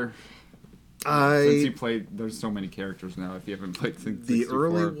racer? Since I you played, there's so many characters now. If you haven't played since the 64.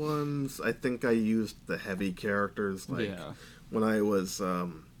 early ones, I think I used the heavy characters. Like Yeah. when I was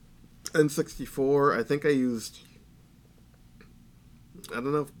N64, I think I used. I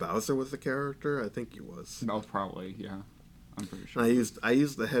don't know if Bowser was the character. I think he was. Oh, probably, yeah. I'm pretty sure. I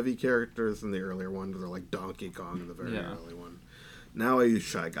used the heavy characters in the earlier ones. They're like Donkey Kong in the very Yeah. early one. Now I use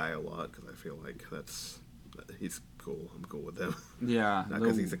Shy Guy a lot because I feel like he's cool. I'm cool with him. Yeah. Not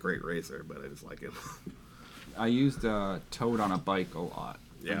because he's a great racer, but I just like him. I used Toad on a bike a lot.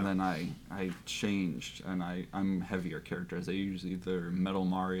 Yeah. And then I changed, and I'm heavier characters. I use either Metal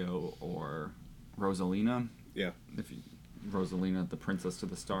Mario or Rosalina. Yeah. Rosalina, the Princess to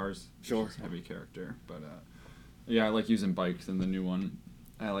the Stars. Sure. She's a heavy character. But, yeah, I like using bikes in the new one.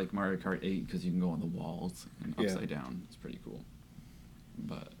 I like Mario Kart 8 because you can go on the walls and Yeah. upside down. It's pretty cool.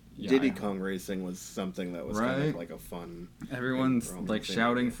 But, yeah. Diddy Kong Racing was something that was kind Right? of like a fun. Everyone's thing for like almost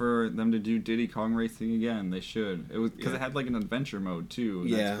shouting anything. for them to do Diddy Kong Racing again. They should. It was because Yeah. it had like an adventure mode too. And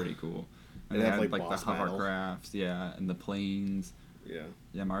Yeah. That's pretty cool. And It they had, had like, the boss battle. hovercrafts, yeah, and the planes. Yeah.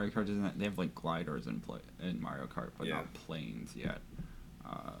 Yeah, Mario Kart doesn't. They have like gliders in Mario Kart, but Yeah. not planes yet.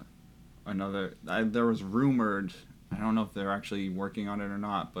 There was rumored. I don't know if they're actually working on it or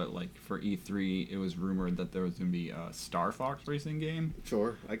not, but like for E3, it was rumored that there was going to be a Star Fox racing game,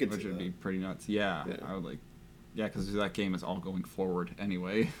 Sure, I could which see would that. be pretty nuts. Yeah, Yeah. I would like. Yeah, because that game is all going forward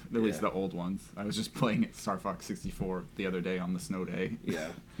anyway. At least Yeah. the old ones. I was just playing Star Fox 64 the other day on the snow day. Yeah.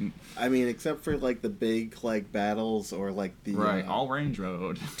 I mean, except for like the big like battles or like the Right, all range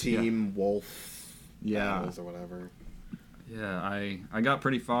road. Team Wolf Yeah. battles or whatever. Yeah, I got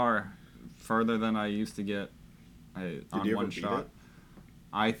pretty farther than I used to get. On you ever one beat shot. it?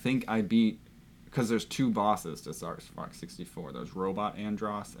 I think I beat, because there's two bosses to Star Fox 64. There's Robot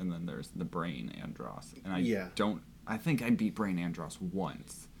Andross, and then there's the Brain Andross. And I think I beat Brain Andross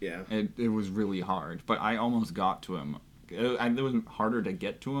once. Yeah. It was really hard, but I almost got to him. It was harder to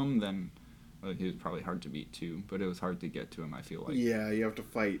get to him than, well, he was probably hard to beat too, but it was hard to get to him, I feel like. Yeah, you have to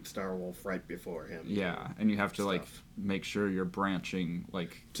fight Star Wolf right before him. Yeah, and you have to like Stuff. make sure you're branching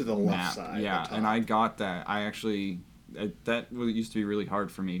like To the left side, Yeah, the and I top. got that. I actually used to be really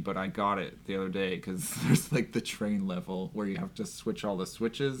hard for me, but I got it the other day because there's like the train level where you have to switch all the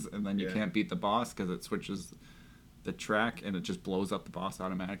switches, and then you Yeah. can't beat the boss because it switches the track and it just blows up the boss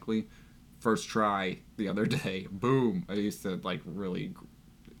automatically. First try the other day, boom! I used to like really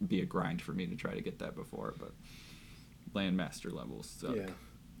be a grind for me to try to get that before, but Landmaster levels suck. Yeah.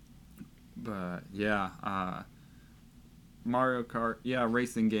 But yeah, Mario Kart, yeah,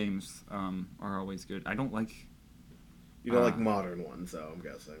 racing games are always good. I don't like You don't like modern ones, though, I'm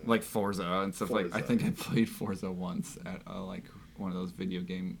guessing. Forza and stuff. Like I Forza. think I played Forza once at like one of those video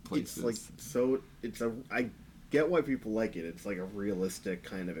game places. It's like I get why people like it. It's like a realistic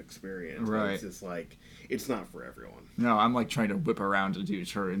kind of experience. but Right. It's just like it's not for everyone. No, I'm like trying to whip around to do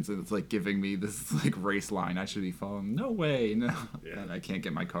turns, and it's like giving me this like race line I should be following. No way, no. Yeah. And I can't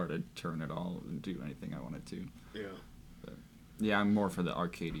get my car to turn at all and do anything I wanted to. Yeah. Yeah, I'm more for the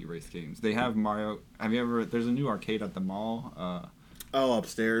arcadey race games. They have Mario. Have you ever? There's a new arcade at the mall. Oh,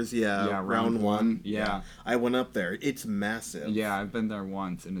 upstairs, yeah. Yeah, round one. Yeah. I went up there. It's massive. Yeah, I've been there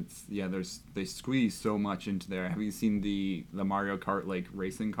once, and it's they squeeze so much into there. Have you seen the Mario Kart like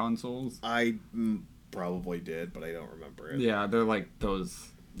racing consoles? I probably did, but I don't remember it. Yeah, they're like those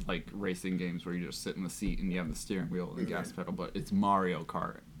like racing games where you just sit in the seat and you have the steering wheel and the gas pedal, but it's Mario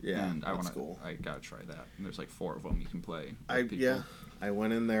Kart. Yeah, and that's cool. I gotta try that. And there's like 4 of them you can play. I with people. yeah. I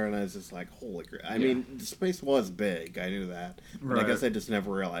went in there and I was just like, holy crap. I Yeah. mean, the space was big. I knew that. But I Right. guess I just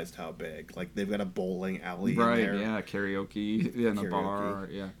never realized how big. Like, they've got a bowling alley Right, in there. yeah, karaoke, yeah, in the Karaoke. bar,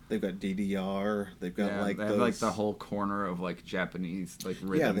 yeah. They've got DDR. They've got, Yeah, like, they those... have like the whole corner of like Japanese like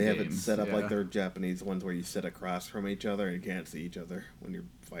rhythm Yeah, they have it games. set up yeah. like their Japanese ones where you sit across from each other and you can't see each other when you're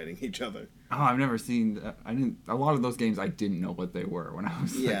fighting each other. Oh, I've never seen. I didn't. A lot of those games, I didn't know what they were when I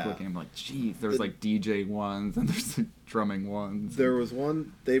was Yeah. looking. I'm like, geez, there's like DJ ones and there's like drumming ones. There was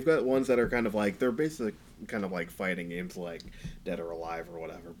one. They've got ones that are kind of like they're basically kind of like fighting games, like Dead or Alive or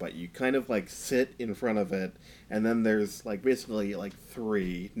whatever. But you kind of like sit in front of it, and then there's like basically like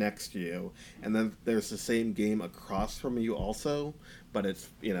three next to you, and then there's the same game across from you also, but it's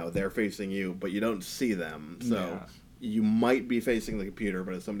they're facing you, but you don't see them. So Yeah. you might be facing the computer,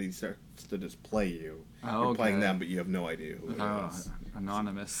 but if somebody starts to just play you, Oh, you're playing okay. them, but you have no idea who it Oh, is.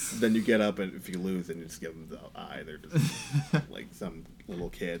 anonymous. Then you get up, and if you lose, then you just give them the eye. They're just like some little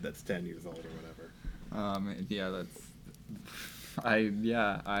kid that's 10 years old or whatever. Yeah, that's.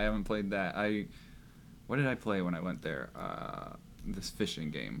 I haven't played that. What did I play when I went there? This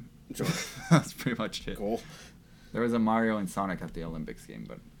fishing game. Sure. That's pretty much it. Cool. There was a Mario and Sonic at the Olympics game,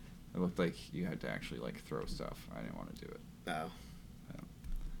 but it looked like you had to actually like throw stuff. I didn't want to do it. Oh.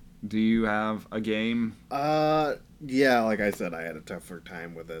 Do you have a game? Yeah, like I said, I had a tougher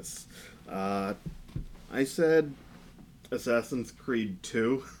time with this. I said Assassin's Creed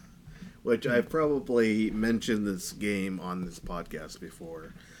 2, which I've probably mentioned this game on this podcast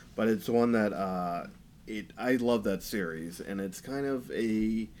before, but it's one that I love that series, and it's kind of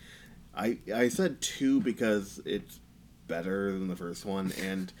I said 2 because it's better than the first one,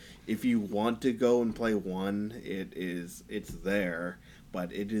 and if you want to go and play 1, it's there,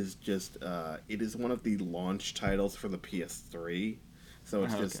 but it is just it is one of the launch titles for the PS3, so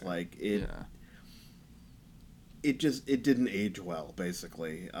it's just Okay. like it. Yeah. It didn't age well,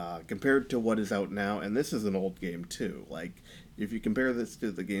 basically, compared to what is out now. And this is an old game too. Like, if you compare this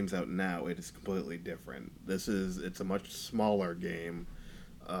to the games out now, it is completely different. It's a much smaller game.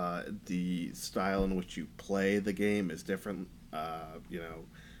 The style in which you play the game is different.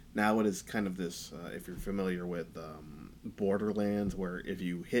 Now it is kind of this. If you're familiar with Borderlands, where if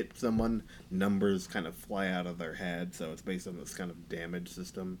you hit someone, numbers kind of fly out of their head. So it's based on this kind of damage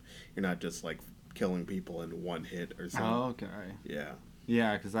system. You're not just like killing people in one hit or something. Oh, okay. Yeah.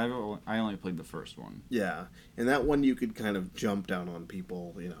 Yeah, because I only played the first one. Yeah. And that one you could kind of jump down on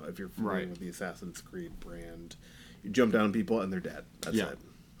people, if you're familiar Right. with the Assassin's Creed brand. You jump down on people and they're dead. That's Yeah. it.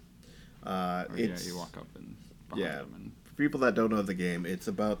 Or, It's, you walk up and behind yeah. them and For people that don't know the game, it's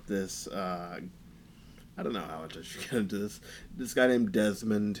about this, I don't know how much I should get into this. This guy named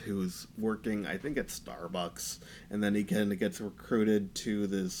Desmond who's working, I think, at Starbucks, and then he kind of gets recruited to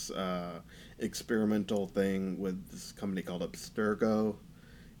this experimental thing with this company called Abstergo,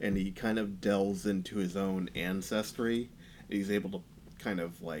 and he kind of delves into his own ancestry. He's able to kind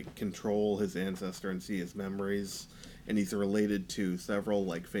of like control his ancestor and see his memories, and he's related to several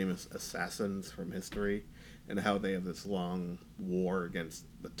like famous assassins from history, and how they have this long war against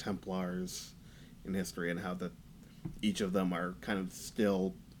the Templars in history, and how that each of them are kind of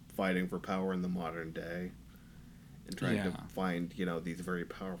still fighting for power in the modern day and trying to Yeah. find these very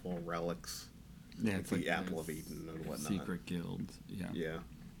powerful relics, yeah, like it's the like Apple this of Eden and whatnot. secret guild. Yeah. Yeah.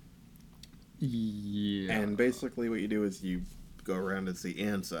 Yeah. And basically what you do is you go around as the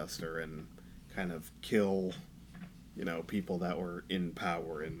ancestor and kind of kill people that were in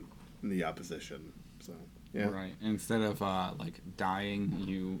power in the opposition. So yeah. Right. Instead of like dying,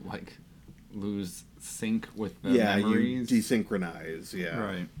 you like lose sync with the Yeah, memories. you desynchronize. Yeah.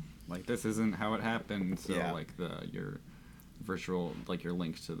 Right. Like this isn't how it happened. So Yeah. like your virtual your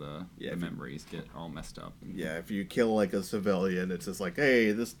links to the Yeah, if you- memories get all messed up. Yeah, if you kill like a civilian, it's just like,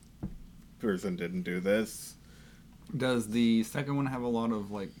 hey, this person didn't do this. Does the second one have a lot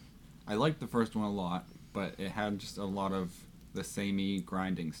of like? I liked the first one a lot, but it had just a lot of the samey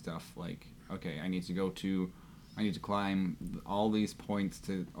grinding stuff. Like, okay, I need to climb all these points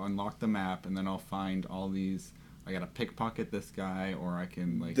to unlock the map, and then I'll find all these. I gotta pickpocket this guy, or I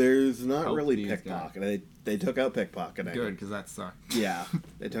can like. There's not help really these guys. pickpocketing. They took out pickpocketing. Good, because that sucked. Yeah,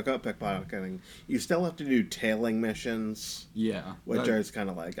 they took out pickpocketing. You still have to do tailing missions, Yeah. which that- is kind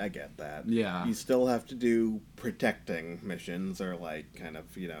of like, I get that. Yeah. You still have to do protecting missions, or like kind of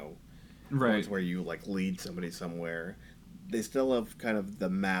right. ones where you like lead somebody somewhere. They still have kind of the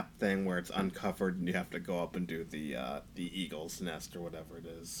map thing where it's uncovered and you have to go up and do the eagle's nest or whatever it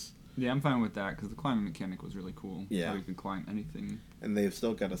is. Yeah, I'm fine with that because the climbing mechanic was really cool. Yeah. So you could climb anything. And they've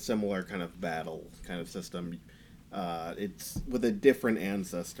still got a similar kind of battle kind of system. It's with a different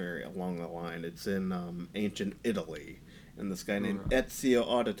ancestor along the line. It's in ancient Italy, and this guy named Right. Ezio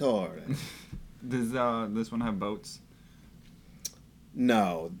Auditore. Does this one have boats?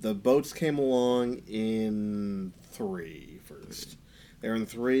 No, the boats came along in 3 first. They're in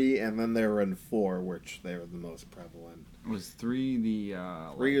 3, and then they're in 4, which they're the most prevalent. Was 3 the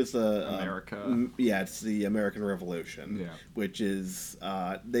 3 is the America? yeah, it's the American Revolution. Yeah. Which is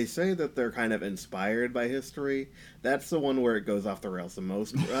they say that they're kind of inspired by history. That's the one where it goes off the rails the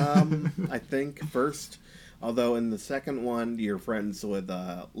most. I think first, although in the second one you're friends with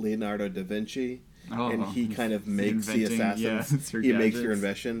Leonardo da Vinci. Oh, and he kind of makes the inventing, assassins. yeah, He makes gadgets. your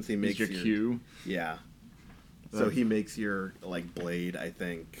inventions. He makes your Q. Yeah. So he makes your like blade, I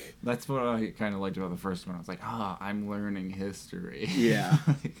think. That's what I kind of liked about the first one. I was like, I'm learning history. Yeah.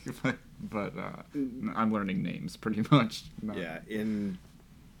 but I'm learning names pretty much. Yeah.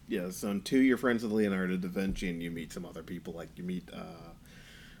 So in 2 you're friends with Leonardo da Vinci, and you meet some other people. Like you meet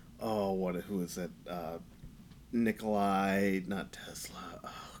who is it? Nikolai, not Tesla.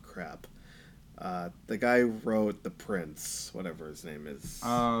 Oh crap. The guy who wrote The Prince, whatever his name is.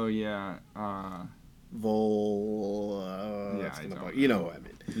 Oh yeah. Yeah, I don't you know what I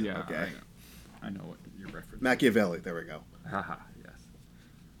mean. Yeah. Okay. I know what you're referencing. Machiavelli. There we go. Haha. Yes.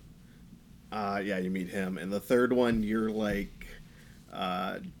 Yeah, you meet him. And the third one, you're like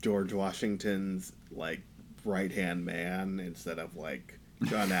George Washington's like right hand man instead of like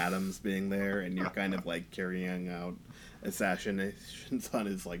John Adams being there, and you're kind of like carrying out assassinations on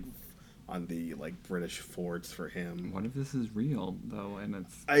his like on the like British forts for him. What if this is real though, and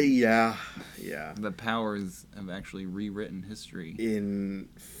it's Yeah. the powers have actually rewritten history? In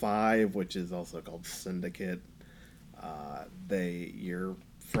 5, which is also called Syndicate, you're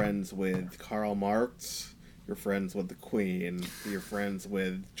friends with Karl Marx, you're friends with the Queen, you're friends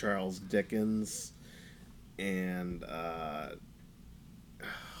with Charles Dickens, and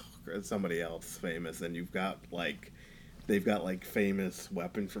somebody else famous, and you've got like they've got like famous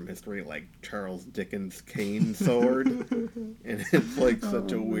weapons from history, like Charles Dickens' cane sword, and it's like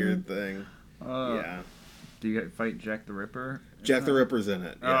such a weird thing. Yeah. Do you fight Jack the Ripper? Jack the Ripper's in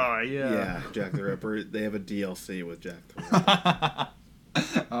it. Oh, yeah. Yeah, Jack the Ripper. They have a DLC with Jack the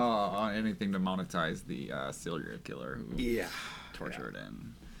Ripper. Anything to monetize the serial killer who Yeah. tortured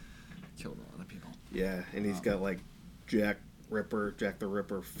and killed a lot of people. Yeah, and he's got like Jack the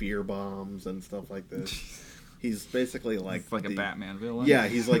Ripper fear bombs and stuff like this. He's basically like It's like a Batman villain. Yeah,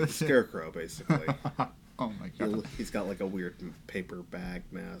 he's like the Scarecrow basically. Oh my god. He's got like a weird paper bag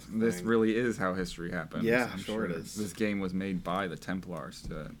mask. This thing. really is how history happens. Yeah, I'm sure it is. This game was made by the Templars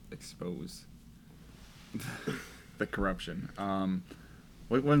to expose the corruption.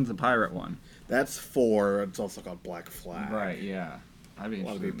 What one's the pirate one? That's 4. It's also called Black Flag. Right, yeah. I'd be A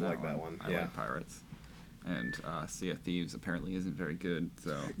lot of interested in people like that one, I yeah. like pirates. And Sea of Thieves apparently isn't very good,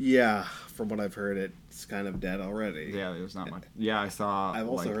 so... Yeah, from what I've heard, it's kind of dead already. Yeah, there's not much. Yeah, I saw... I've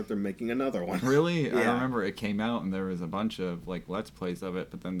also heard they're making another one. Really? Yeah. I remember it came out and there was a bunch of like Let's Plays of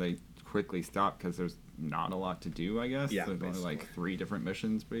it, but then they quickly stopped because there's not a lot to do, I guess. Yeah, There's only like basically. 3 different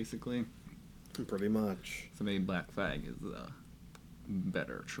missions, basically. Pretty much. So maybe Black Flag is the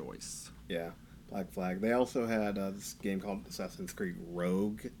better choice. Yeah, Black Flag. They also had this game called Assassin's Creed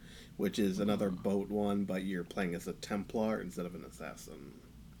Rogue, which is another boat one, but you're playing as a Templar instead of an assassin.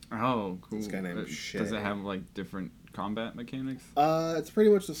 Oh, cool. This guy named Does Shay. it have like different combat mechanics? It's pretty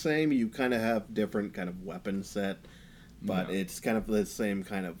much the same. You kind of have different kind of weapon set, but Yeah. it's kind of the same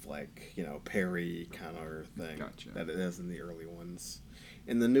kind of like, parry counter thing Gotcha. that it is in the early ones.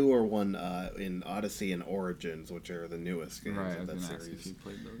 In the newer one, in Odyssey and Origins, which are the newest games Right, I of was that gonna ask if series, you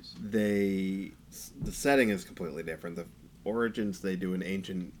played those. the setting is completely different. The Origins, they do in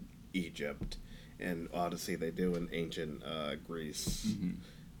ancient Egypt, and Odyssey, they do in ancient Greece. Mm-hmm.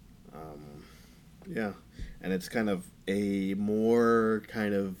 Yeah, and it's kind of a more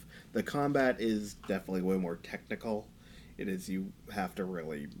kind of the combat is definitely way more technical. It is you have to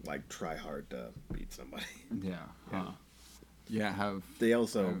really like try hard to beat somebody. Yeah. Huh. Yeah, They I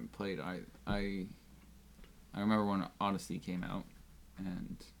also haven't played. I remember when Odyssey came out,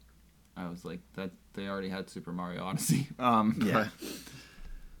 and I was like, that they already had Super Mario Odyssey. yeah.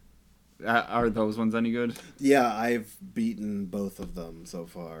 Are those ones any good? Yeah, I've beaten both of them so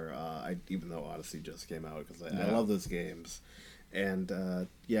far. Even though Odyssey just came out, because I Yeah. love those games, and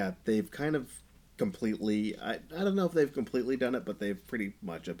they've kind of completely. I don't know if they've completely done it, but they've pretty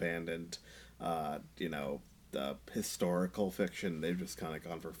much abandoned, the historical fiction. They've just kind of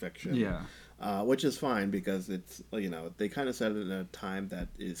gone for fiction. Yeah. Which is fine because it's they kind of set it in a time that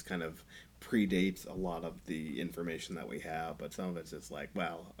is kind of predates a lot of the information that we have, but some of it's just like,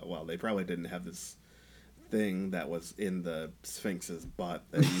 well, they probably didn't have thing that was in the Sphinx's butt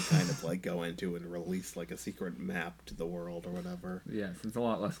that you kind of like go into and release like a secret map to the world or whatever. Yes, it's a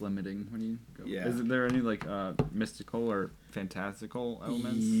lot less limiting when you go. Yeah. Is there any like mystical or fantastical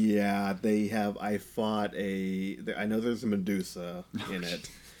elements? Yeah, they have. I fought I know there's a Medusa in it.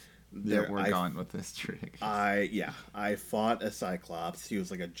 Yeah, we're gone with this trick. I fought a Cyclops. He was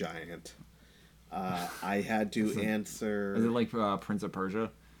like a giant. I had to answer. Is it like Prince of Persia,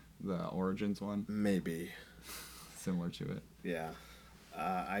 the Origins one? Maybe. Similar to it. Yeah.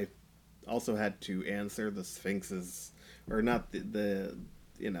 I also had to answer the Sphinx's, or not the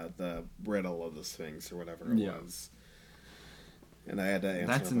the riddle of the Sphinx or whatever it was. And I had to answer.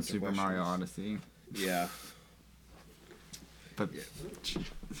 That's a in bunch of Super Mario questions. Odyssey. Yeah. But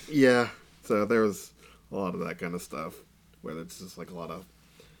Yeah. So there was a lot of that kind of stuff, where it's just like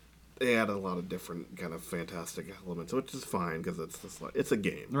they add a lot of different kind of fantastic elements, which is fine because it's just like it's a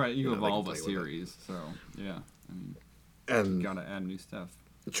game, right, you know, they can evolve a play with it. series, so yeah, I mean, And you gotta add new stuff.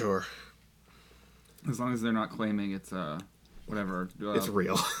 sure, As long as they're not claiming it's whatever. it's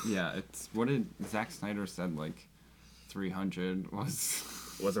real. Yeah, it's what did Zack Snyder said like 300 was.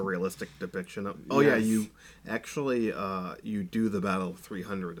 Was a realistic depiction of. Oh yeah, Yes. you actually you do the Battle of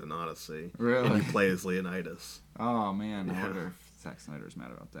 300 in Odyssey, Really? and you play as Leonidas. Oh man, I Yeah. wonder if Zack Snyder's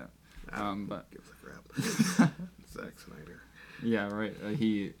mad about that. But Gives a crap. Zack Snyder. yeah, right.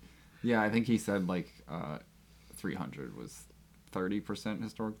 I think he said like 300 was 30%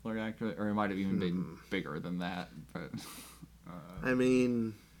 historically accurate, or it might have even been bigger than that. But I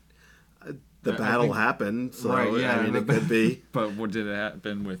mean, the I battle think- happened, so right, yeah, I mean, it could be. But what did it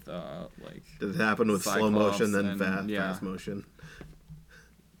happen with like? Did it happen with slow Cyclops motion, then and- fast motion,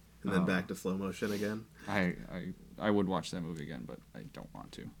 and then back to slow motion again? I would watch that movie again, but I don't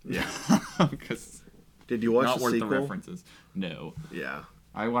want to. Yeah. Because Did you watch not the worth sequel? the references. No. Yeah,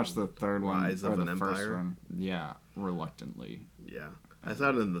 I watched the third one Rise or of the an first Empire? one. Yeah, reluctantly. yeah. I saw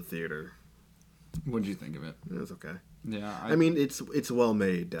it in the theater. What'd you think of it? It was okay. Yeah, I mean, it's well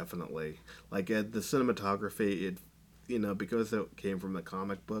made, definitely. Like the cinematography, because it came from the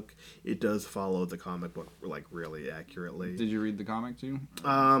comic book, it does follow the comic book like really accurately. did you read the comic too?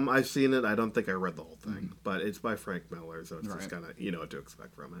 I've seen it. I don't think I read the whole thing, but it's by Frank Miller, so it's just Right. kind of you know what to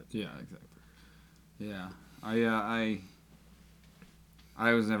expect from it. Yeah, exactly. Yeah,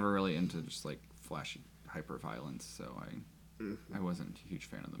 I was never really into just like flashy hyper violence, so I wasn't a huge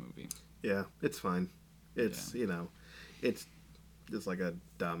fan of the movie. Yeah, it's fine. It's it's just like a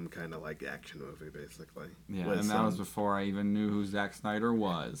dumb kind of like action movie, basically. Yeah, With and that was before I even knew who Zack Snyder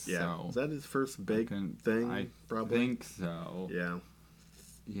was. Yeah, So is that his first big couldn't- thing? I probably. think so. Yeah,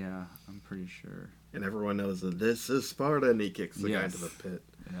 Yeah, I'm pretty sure. and everyone knows that this is Sparta, and he kicks the guy Yes. into the pit.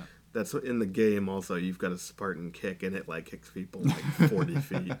 Yeah. That's what, in the game. Also, you've got a Spartan kick, and it like kicks people like 40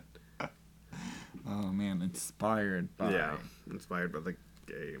 feet. Oh man, inspired by Yeah, inspired by the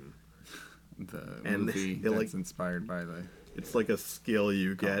game. the And movie it, that's like- inspired by the. It's like a skill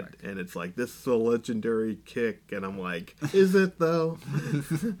you get, Comic. and it's like, this is a legendary kick, and I'm like, is it though?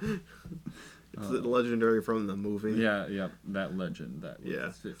 It's legendary from the movie. Yeah, that legend that was Yeah.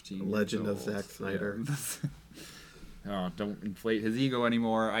 15. Legend years of old. Zack Snyder. Yeah. Oh, don't inflate his ego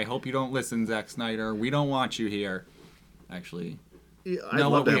anymore. I hope you don't listen, Zack Snyder. We don't want you here. Actually. Yeah, I'd No,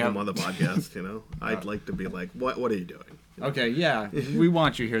 love what to we have him have- on the podcast, I'd like to be like, what are you doing? Okay, yeah. We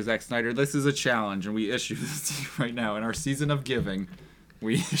want you here, Zack Snyder. This is a challenge, and we issue this to you right now. In our season of giving,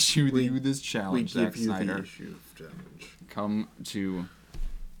 we issue you this We challenge, give Zack you Snyder. the issue challenge. Come to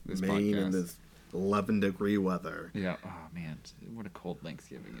this Maine podcast. in this 11-degree weather. Yeah. Oh, man. What a cold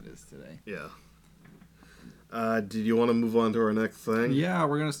Thanksgiving it is today. Yeah. Did you want to move on to our next thing? Yeah,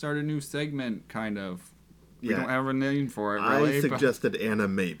 we're going to start a new segment, kind of. We Yeah. don't have a name for it, really. I suggested Anna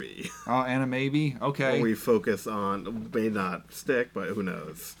Maybe. Oh, Anna, maybe? Okay. We focus on, may not stick, but who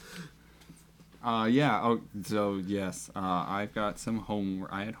knows. Yeah. Oh, so, yes. I've got some homework.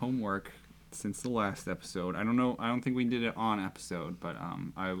 I had homework since the last episode. I don't know. I don't think we did it on episode, but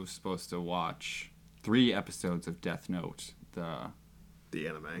I was supposed to watch 3 episodes of Death Note, The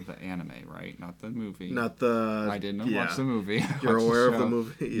anime. the anime, right? Not the movie. Not the... I didn't yeah. watch the movie. I You're watched aware of the show.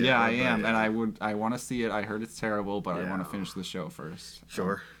 movie? Yeah, I am, but, and I want to see it. I heard it's terrible, but I want Yeah. to finish the show first.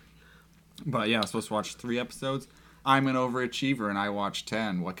 Sure. But yeah, I was supposed to watch 3 episodes. I'm an overachiever, and I watched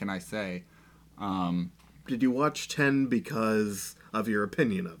 10. What can I say? Did you watch 10 because of your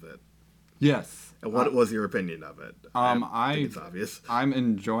opinion of it? Yes. And what was your opinion of it? I think it's obvious. I'm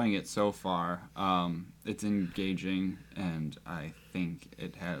enjoying it so far. It's engaging, and I think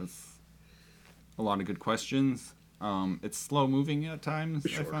it has a lot of good questions. It's slow moving at times.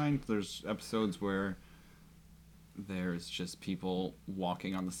 Sure. I find there's episodes where there's just people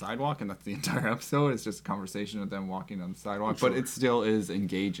walking on the sidewalk, and that's the entire episode. It's just a conversation of them walking on the sidewalk, Sure. but it still is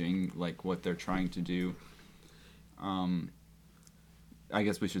engaging, like what they're trying to do. I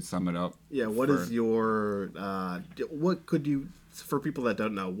guess we should sum it up. Yeah, what is your what could you, for people that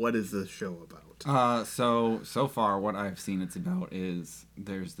don't know, what is this show about? So far what I've seen it's about is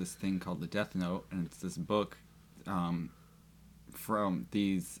there's this thing called the Death Note, and it's this book from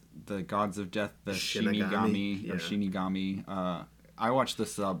the gods of death, the Shinigami, or Shinigami. I watched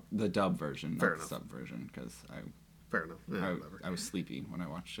the dub version, Fair not enough. the sub version, because Fair enough. Yeah, whatever. I was sleepy when I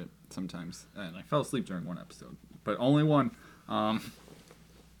watched it sometimes, and I fell asleep during one episode, but only one.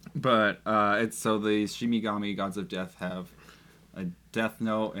 But it's so the Shinigami, gods of death, have a death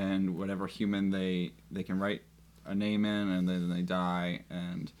note, and whatever human they can write a name in, and then they die,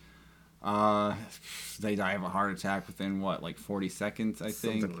 and they die of a heart attack within like 40 seconds, I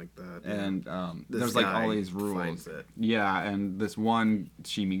think. Something like that. Yeah. And This there's like guy all these rules. finds it. Yeah, and this one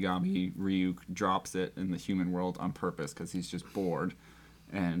Shinigami, Ryuk, drops it in the human world on purpose because he's just bored,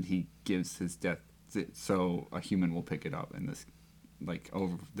 and he gives his death so a human will pick it up, and this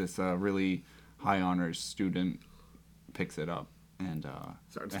really high honors student picks it up, and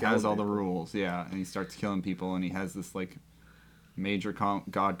Starts it killing has all the people. rules, yeah, and he starts killing people, and he has this like major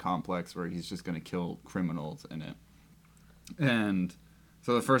god complex where he's just going to kill criminals in it. And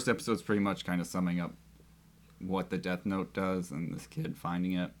so the first episode's pretty much kind of summing up what the Death Note does and this kid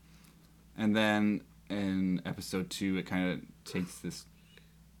finding it. And then in episode 2 it kind of takes this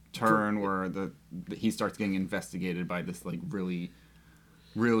turn where he starts getting investigated by this like really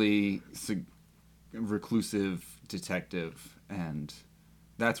reclusive detective, and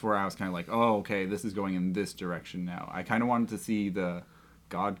that's where I was kind of like, oh, okay, this is going in this direction now. I kind of wanted to see the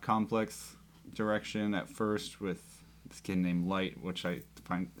God complex direction at first with this kid named Light, which I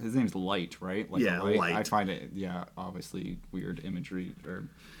find his name's Light, right? Like Yeah, Light. Light. I find it, obviously weird imagery.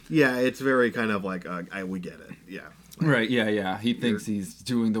 Yeah, it's very kind of like we get it. Yeah. Right, yeah. He thinks he's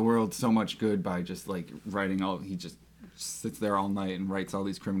doing the world so much good by just like writing he just sits there all night and writes all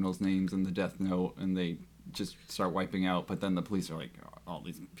these criminals' names in the Death Note, and they just start wiping out. But then the police are like, all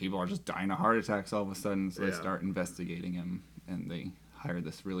these people are just dying of heart attacks all of a sudden, so they start investigating him, and they hire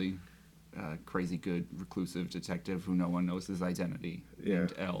this really crazy good reclusive detective who no one knows his identity,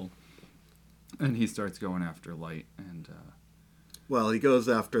 named L. And he starts going after Light, and Well, he goes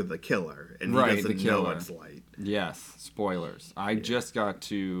after the killer, and he doesn't know it's Light. yes, spoilers. I just got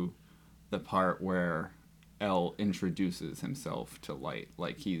to the part where L introduces himself to Light,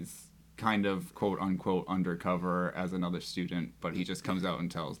 like he's kind of quote unquote undercover as another student, but he just comes out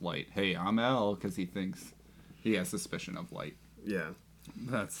and tells Light, "Hey, I'm L," because he thinks he has suspicion of Light. Yeah.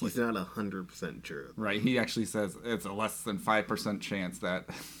 That's He's not 100% sure. right. He actually says it's a less than 5% chance that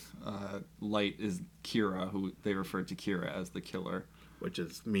Light is Kira, who they refer to Kira as the killer. Which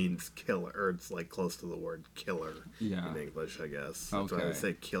means killer, or it's like close to the word killer in English, I guess. That's why I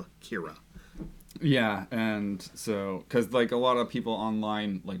say Kira. Yeah, and so because like a lot of people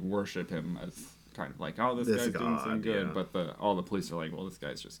online like worship him as kind of like, oh, this guy's doing some good, but all the police are like, well, this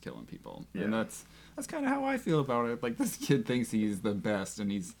guy's just killing people, and that's kind of how I feel about it. Like this kid thinks he's the best,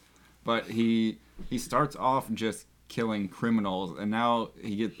 and he starts off just killing criminals, and now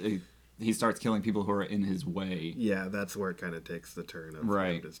he starts killing people who are in his way. Yeah, that's where it kind of takes the turn of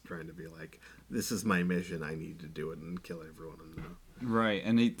him just trying to be like, this is my mission, I need to do it and kill everyone. Right,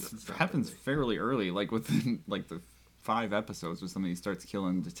 and it happens fairly early, like within like the 5 episodes or something. He starts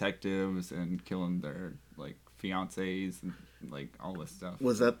killing detectives and killing their like fiancés and like all this stuff.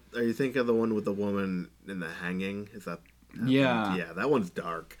 Are you thinking of the one with the woman in the hanging? Is that? Yeah. Yeah, that one's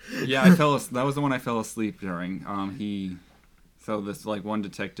dark. Yeah, that was the one I fell asleep during. So this like one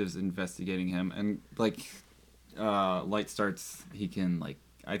detective's investigating him, and like Light starts. He can like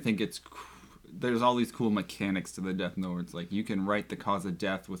I think there's all these cool mechanics to the Death Note. It's like you can write the cause of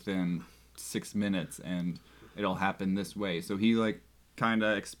death within 6 minutes, and it'll happen this way. So he like kind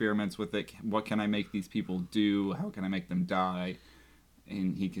of experiments with it. What can I make these people do? How can I make them die?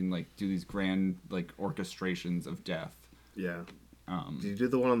 And he can like do these grand like orchestrations of death. Yeah. Did you do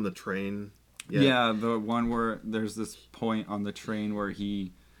the one on the train? Yeah, the one where there's this point on the train where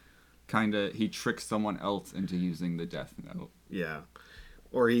he tricks someone else into using the Death Note. Yeah.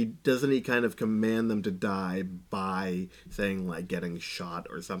 Or doesn't he kind of command them to die by saying like getting shot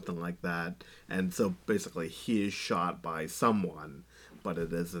or something like that? And so basically he is shot by someone, but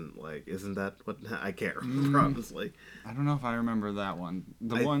it isn't that what I can't remember honestly. I don't know if I remember that one.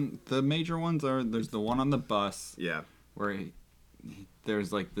 The major ones there's the one on the bus. Yeah. Where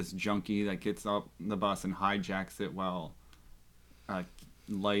there's like this junkie that gets up the bus and hijacks it while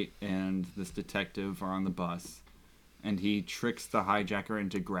Light and this detective are on the bus. and he tricks the hijacker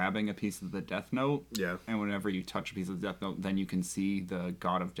into grabbing a piece of the Death Note. Yeah. And whenever you touch a piece of the Death Note, then you can see the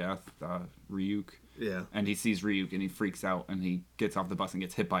God of Death, Ryuk. Yeah. And he sees Ryuk and he freaks out and he gets off the bus and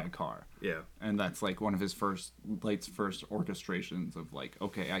gets hit by a car. Yeah. And that's like one of his Light's first orchestrations of like,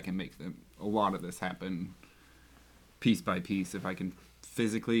 okay, I can make a lot of this happen piece by piece if I can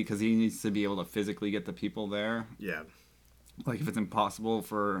physically, because he needs to be able to physically get the people there. Yeah. Like if it's impossible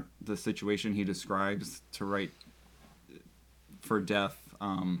for the situation he describes to write for death,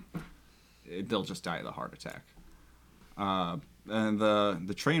 they'll just die of the heart attack. And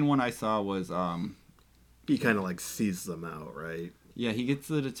the train one I saw was He kind of like sees them out, right? yeah, he gets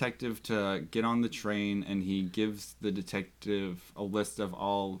the detective to get on the train, and he gives the detective a list of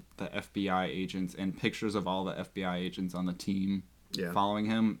all the FBI agents and pictures of all the FBI agents on the team Yeah. following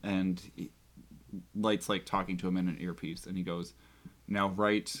him, and Light's like talking to him in an earpiece, and he goes, "Now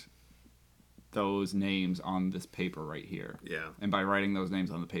write those names on this paper right here." Yeah. And by writing those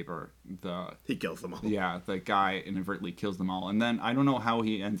names on the paper, He kills them all. the guy inadvertently kills them all, and then I don't know how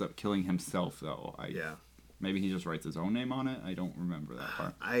he ends up killing himself though. Yeah. Maybe he just writes his own name on it. I don't remember that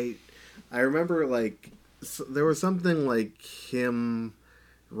part. I remember like there was something like him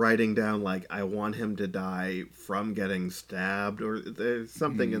writing down like I want him to die from getting stabbed, or there's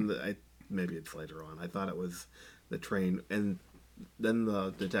something in the maybe it's later on. I thought it was the train, and then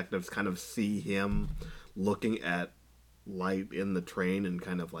the detectives kind of see him looking at Light in the train and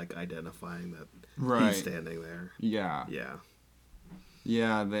kind of like identifying that Right. he's standing there. Yeah. Yeah.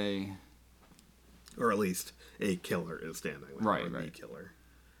 Yeah, they... Or at least a killer is standing there. Right, or the right. killer.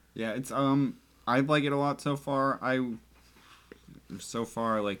 Yeah, it's, I like it a lot so far. So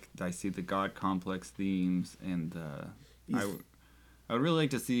far, like, I see the God complex themes, and, I would really like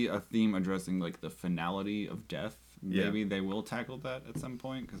to see a theme addressing, like, the finality of death. Yeah. Maybe they will tackle that at some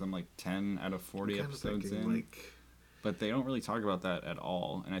point, because I'm, like, 10 out of 40 Kind of episodes thinking, in. like, But they don't really talk about that at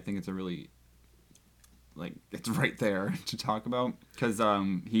all, and I think it's a really... Like, it's right there to talk about, because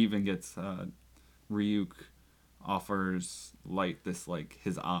he even gets... Ryuk offers Light this, like,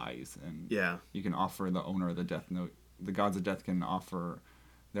 his eyes, and yeah. you can offer the owner of the Death Note, the Gods of Death can offer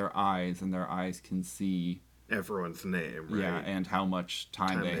their eyes, and their eyes can see, Everyone's name, right? yeah, and how much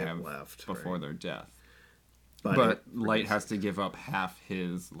time they have left before right? their death. But But Light has to give up half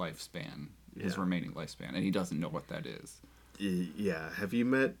his lifespan, his Yeah. remaining lifespan, and he doesn't know what that is. Yeah. Have you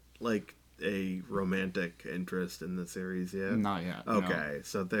met like a romantic interest in the series yet? Not yet. no. Okay,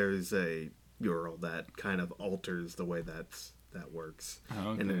 so there's a girl that kind of alters the way that works,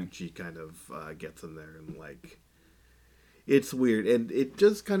 Oh, and then okay. she kind of gets in there and like it's weird, and it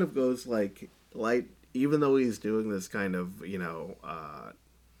just kind of goes like Light, even though he's doing this kind of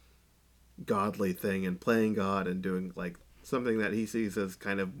godly thing and playing God and doing like something that he sees as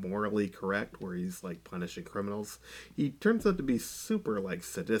kind of morally correct, where he's like punishing criminals, he turns out to be super like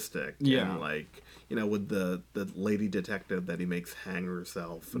sadistic. Yeah. And like, with the lady detective that he makes hang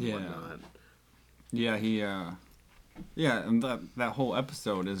herself and Yeah. whatnot. Yeah, and that whole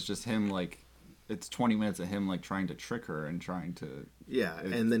episode is just him, like, it's 20 minutes of him, like, trying to trick her and trying to... Yeah,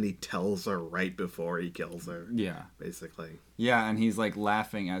 and then he tells her right before he kills her. Yeah. Basically. Yeah, and he's, like,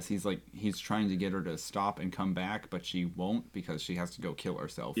 laughing as he's trying to get her to stop and come back, but she won't because she has to go kill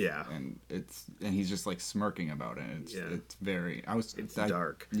herself. Yeah. And he's just, like, smirking about it. It's very... It's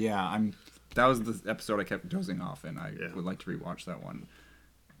dark. Yeah, that was the episode I kept dozing off, and I Yeah. would like to rewatch that one.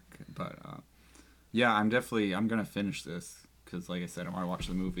 But, yeah, I'm gonna finish this because, like I said, I want to watch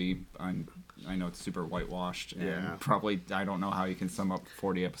the movie. I know it's super whitewashed, and Yeah. probably I don't know how you can sum up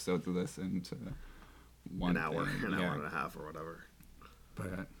 40 episodes of this into one An hour thing. and Yeah. a half or whatever.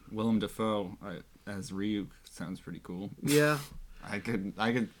 But Willem Dafoe as Ryuk sounds pretty cool. Yeah. I could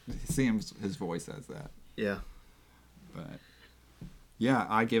see his voice as that. Yeah. But yeah,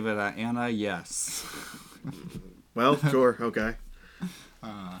 I give it a Anna yes. Well, sure, okay.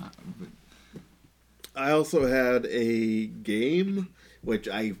 But I also had a game, which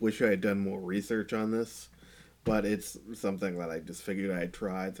I wish I had done more research on this, but it's something that I just figured I'd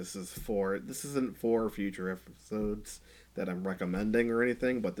try. This isn't for future episodes that I'm recommending or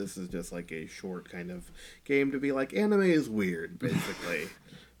anything, but this is just like a short kind of game to be like, anime is weird, basically.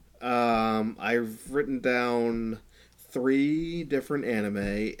 I've written down 3 different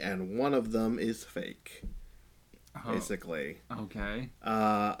anime, and one of them is fake. Basically. okay.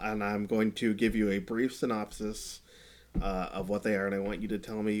 And I'm going to give you a brief synopsis of what they are, and I want you to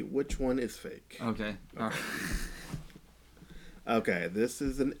tell me which one is fake. Okay. Okay, this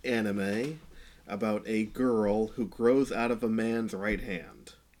is an anime about a girl who grows out of a man's right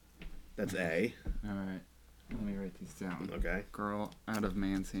hand. That's A. All right. Let me write these down. Okay. Girl out of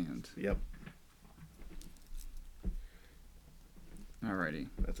man's hand. Yep. Alrighty.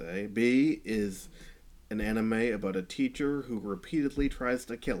 That's A. B is an anime about a teacher who repeatedly tries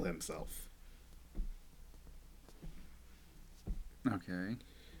to kill himself. Okay.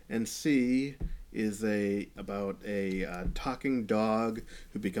 And C is about a talking dog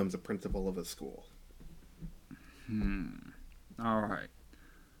who becomes a principal of a school. All right.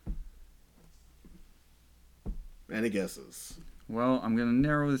 Any guesses? Well, I'm going to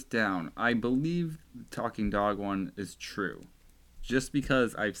narrow this down. I believe the talking dog one is true. Just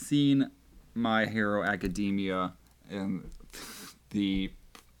because I've seen My Hero Academia And the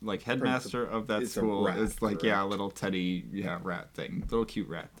like headmaster of that It's a school rat, is like, correct? a little teddy, rat thing, little cute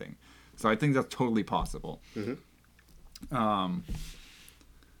rat thing. So I think that's totally possible.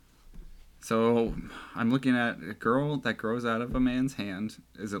 So I'm looking at a girl that grows out of a man's hand.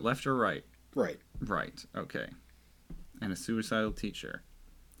 Is it left or right? Right. Right. Okay. And a suicidal teacher.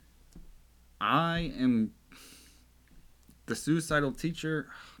 I am the suicidal teacher.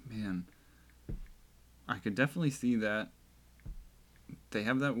 Man, I could definitely see that. They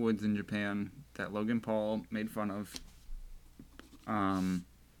have that woods in Japan that Logan Paul made fun of.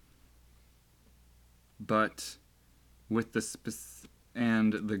 But with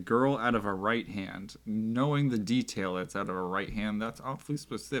and the girl out of a right hand, knowing the detail that's out of a right hand, that's awfully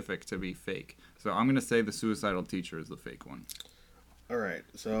specific to be fake. So I'm going to say the suicidal teacher is the fake one. All right.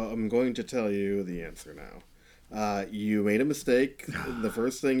 So I'm going to tell you the answer now. You made a mistake. The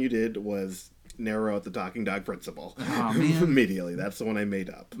first thing you did was narrow out the talking dog principal. Oh, man. Immediately. That's the one I made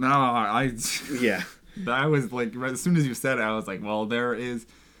up. No, I Yeah. I was like, right, as soon as you said it, I was like, well, there is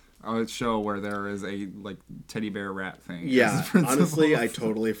a show where there is a like teddy bear rat thing. Yeah. as principal. Honestly, I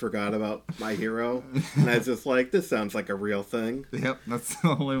totally forgot about My Hero. And I was just like, this sounds like a real thing. Yep, that's the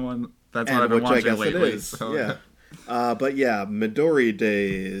only one. that's what I've been which I watching guess lately. it is. So, Yeah. But yeah, Midori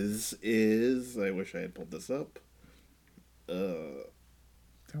Days is. I wish I had pulled this up.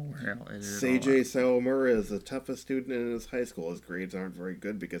 Don't worry, I'll edit it all Seiji out. Sawamura is the toughest student in his high school. His grades aren't very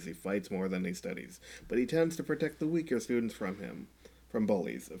good because he fights more than he studies, but he tends to protect the weaker students from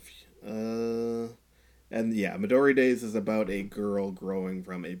bullies. And yeah, Midori Days is about a girl growing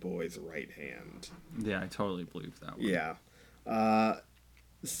from a boy's right hand. Yeah, I totally believe that one. Yeah.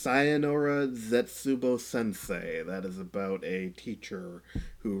 Sayonara Zetsubo Sensei. That is about a teacher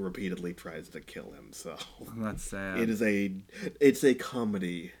who repeatedly tries to kill himself. That's sad. It's a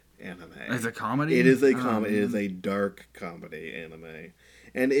comedy anime. It's a comedy? It is a Oh, comedy. It is man. a dark comedy anime,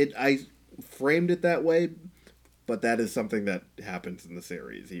 and I framed it that way, but that is something that happens in the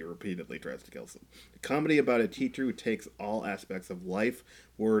series. He repeatedly tries to kill some. A comedy about a teacher who takes all aspects of life,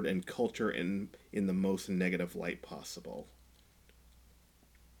 word, and culture in the most negative light possible.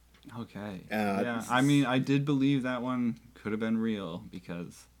 Okay. Uh, Yeah, I mean, I did believe that one could have been real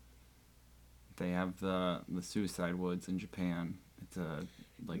because they have the suicide woods in Japan. It's a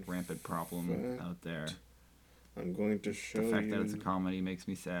like rampant problem out there. I'm going to show The fact you. that it's a comedy makes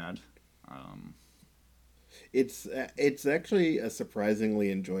me sad. It's actually a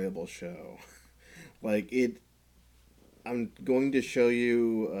surprisingly enjoyable show. I'm going to show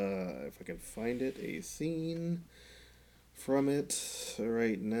you if I can find it, a scene from it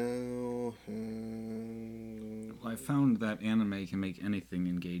right now. I found that anime can make anything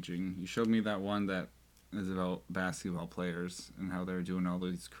engaging. You showed me that one that is about basketball players and how they're doing all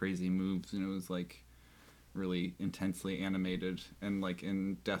these crazy moves, and it was like really intensely animated. And like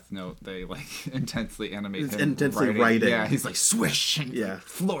in Death Note, they like intensely animate It's him. intensely writing. Yeah, he's like swish and Yeah.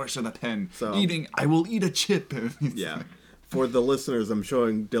 flourish with a pen. So- I will eat a chip. Yeah. For the listeners, I'm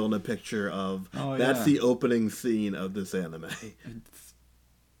showing Dylan a picture of. Oh, that's yeah. the opening scene of this anime.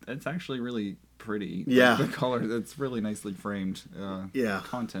 It's actually really pretty. Yeah. The color, it's really nicely framed. Yeah.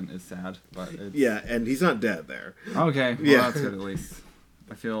 Content is sad, but it's... Yeah, and he's not dead there. Okay, well, Yeah. that's good at least.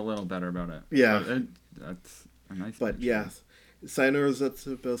 I feel a little better about it. Yeah. But that's a nice But picture. yes, Sayonara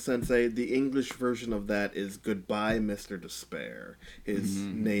Zetsubo Sensei, the English version of that is Goodbye, Mr. Despair. His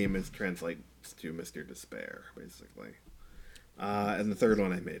name is translates to Mr. Despair, basically. And the third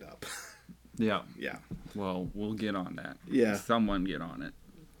one I made up. Yeah. Yeah. Well, we'll get on that. Yeah. Someone get on it.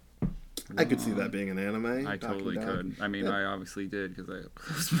 I could see that being an anime. I totally Talking Dog. could. I mean, Yeah. I obviously did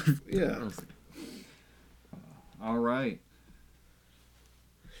because Yeah. All right.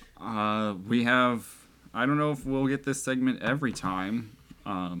 We have. I don't know if we'll get this segment every time,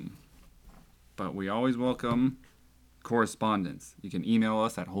 but we always welcome correspondence. You can email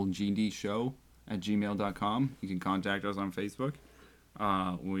us at wholegdshow@gmail.com. You can contact us on Facebook.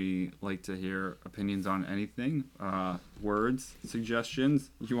 We like to hear opinions on anything, words, suggestions.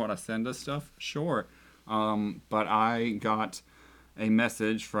 You want to send us stuff? Sure. But I got a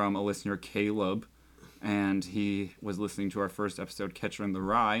message from a listener, Caleb, and he was listening to our first episode, Catcher in the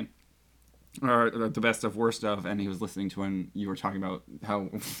Rye, or the best of worst of, and he was listening to when you were talking about how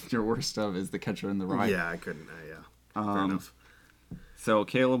your worst of is the Catcher in the Rye. Yeah, I couldn't. Yeah, fair enough. So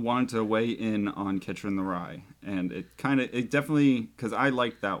Caleb wanted to weigh in on Catcher in the Rye, and it definitely, because I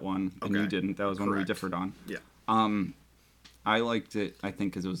liked that one and you Okay. didn't. That was one we Correct. differed on. Yeah, I liked it, I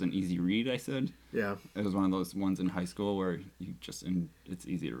think, because it was an easy read. I said yeah. it was one of those ones in high school where you just and it's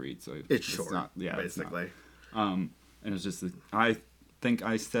easy to read. So It's short, not, yeah, it's not. basically. And it's just I think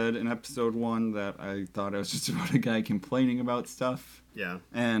I said in episode 1 that I thought it was just about a guy complaining about stuff, Yeah,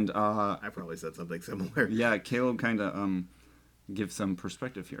 and I probably said something similar. yeah, Caleb kind of gives some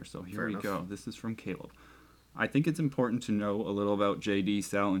perspective here. So here Fair we enough. go. This is from Caleb. I think it's important to know a little about J.D.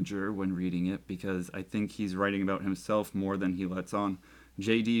 Salinger when reading it because I think he's writing about himself more than he lets on.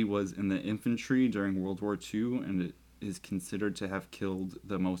 J.D. was in the infantry during World War II and it is considered to have killed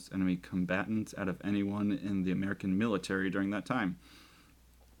the most enemy combatants out of anyone in the American military during that time.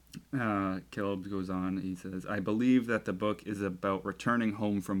 Caleb goes on, he says, I believe that the book is about returning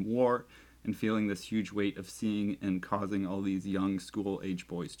home from war and feeling this huge weight of seeing and causing all these young school-age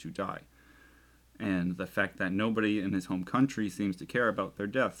boys to die. And the fact that nobody in his home country seems to care about their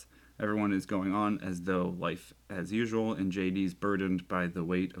deaths. Everyone is going on as though life as usual, and JD's burdened by the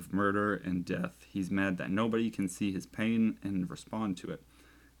weight of murder and death. He's mad that nobody can see his pain and respond to it.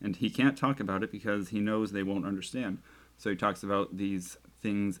 And he can't talk about it because he knows they won't understand. So he talks about these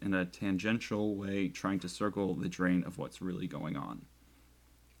things in a tangential way, trying to circle the drain of what's really going on.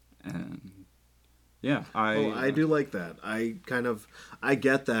 And yeah, I do like that. I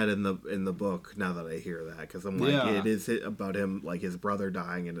get that in the book now that I hear that because I'm like Yeah. it is about him like his brother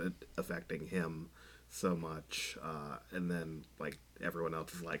dying and it affecting him so much, and then like everyone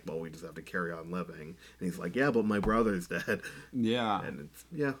else is like, well, we just have to carry on living, and he's like, yeah, but my brother's dead, yeah, and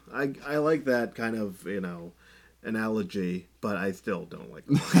I like that kind of analogy, but I still don't like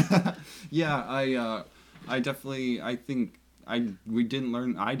the book. yeah. I definitely I think I didn't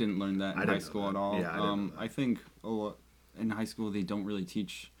learn that I in high didn't know school that. at all. Yeah, I didn't know that. I think a lot, in high school they don't really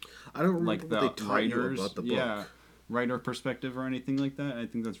teach I don't remember like what the they taught you writers, about the book. yeah, writer perspective or anything like that. I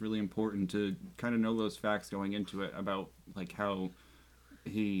think that's really important to kind of know those facts going into it about like how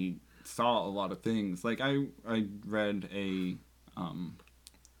he saw a lot of things. Like I read a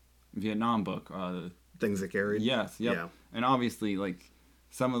Vietnam book. Things that carried. Yes, yep. Yeah. And obviously, like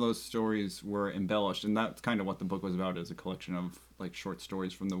some of those stories were embellished, and that's kind of what the book was about, is a collection of like short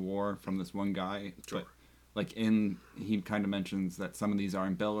stories from the war from this one guy. Sure. But like he kind of mentions that some of these are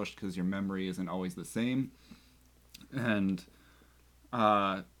embellished because your memory isn't always the same, and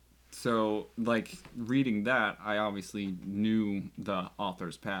so like reading that, I obviously knew the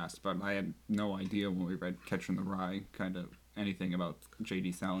author's past, but I had no idea when we read Catcher in the Rye kind of anything about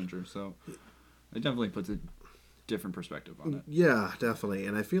J.D. Salinger. So it definitely puts a different perspective on it. Yeah, definitely.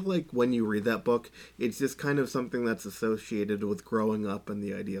 And I feel like when you read that book, it's just kind of something that's associated with growing up and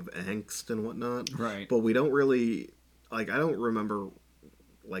the idea of angst and whatnot. Right. But we don't really, like, I don't remember,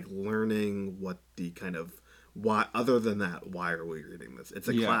 like, learning what the kind of, why, other than that, why are we reading this? It's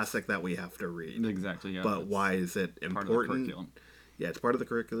a Yes. classic that we have to read. Exactly, yeah. But it's why is it part of the important? curriculum. Yeah, it's part of the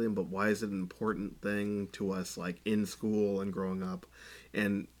curriculum, but why is it an important thing to us, like, in school and growing up?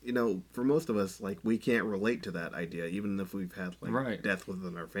 And, for most of us, like, we can't relate to that idea, even if we've had, like, Right. death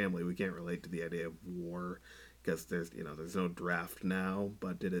within our family. We can't relate to the idea of war, because there's no draft now,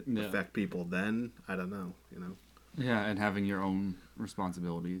 but did it Yeah. affect people then? I don't know, Yeah, and having your own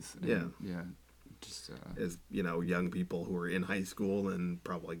responsibilities. And, Yeah. Yeah. Just, As, young people who are in high school and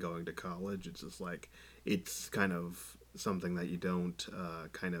probably going to college, it's just like, it's kind of something that you don't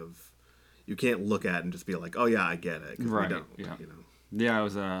you can't look at and just be like, oh yeah, I get it. 'Cause Right, we don't, yeah. Yeah, I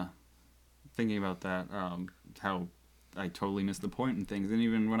was thinking about that, how I totally missed the point in things. And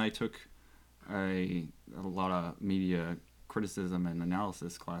even when I took a lot of media criticism and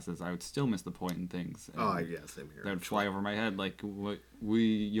analysis classes, I would still miss the point in things. And Oh, yeah, same here. that would fly over my head. Like,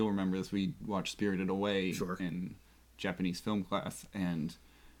 you'll remember this, we watched Spirited Away Sure. in Japanese film class, and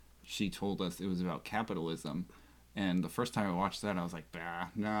she told us it was about capitalism. And the first time I watched that, I was like,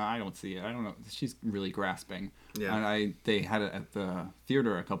 nah, I don't see it. I don't know. She's really grasping. Yeah. And they had it at the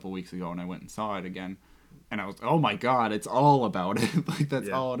theater a couple weeks ago, and I went and saw it again. And I was, oh my God, it's all about it. Like, that's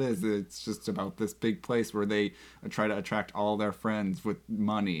Yeah. all it is. It's just about this big place where they try to attract all their friends with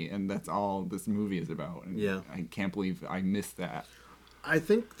money, and that's all this movie is about. And Yeah. I can't believe I missed that. I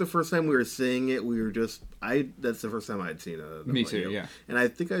think the first time we were seeing it, we were just that's the first time I'd seen it. Me too, yeah. And I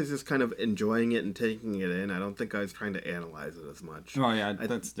think I was just kind of enjoying it and taking it in. I don't think I was trying to analyze it as much. Oh yeah,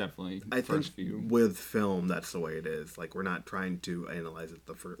 that's definitely I first think view. with film, that's the way it is. Like, we're not trying to analyze it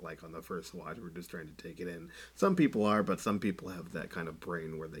on the first watch. We're just trying to take it in. Some people are, but some people have that kind of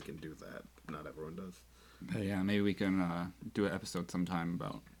brain where they can do that. Not everyone does. But yeah, maybe we can do an episode sometime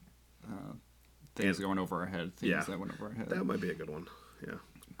about things going over our head. Things that went over our head. That might be a good one. Yeah.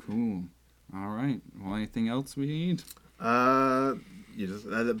 Cool. All right. Well, anything else we need? You just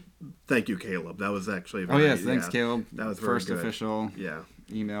thank you, Caleb. That was actually very, thanks, Caleb. That was very first good. official Yeah.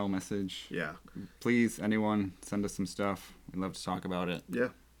 email message. Yeah. Please, anyone, send us some stuff. We'd love to talk about it. Yeah.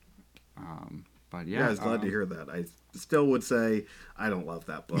 But Yeah, I was glad to hear that. I still would say I don't love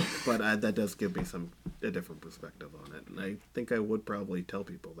that book, but that does give me a different perspective on it, and I think I would probably tell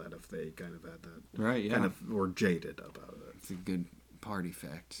people that if they kind of had that, right? Yeah, kind of were jaded about it. It's a good party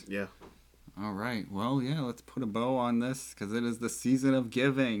fact. Yeah. All right. Well, yeah. Let's put a bow on this because it is the season of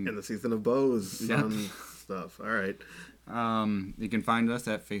giving. And the season of bows stuff. All right. You can find us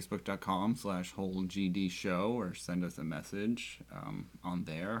at facebook.com/WholeGDShow or send us a message on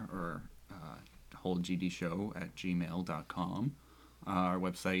there or WholeGDShow@gmail.com. Our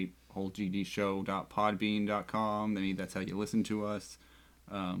website, WholeGDShow.podbean.com. Maybe that's how you listen to us.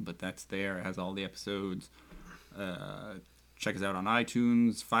 But that's there. It has all the episodes. Check us out on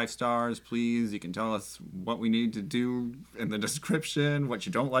iTunes. 5 stars, please. You can tell us what we need to do in the description, what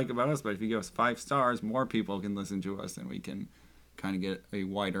you don't like about us. But if you give us 5 stars, more people can listen to us, and we can kind of get a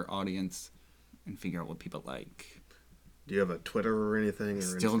wider audience and figure out what people like. Do you have a Twitter or anything? Or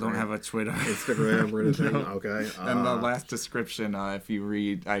Still don't have a Twitter. Instagram or anything? No. Okay. And the last description, if you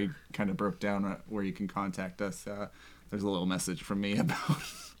read, I kind of broke down where you can contact us. There's a little message from me about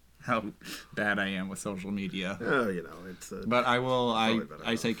how bad I am with social media. Oh, it's. But I will.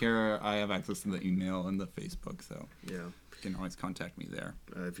 I take care. I have access to the email and the Facebook, so yeah, you can always contact me there.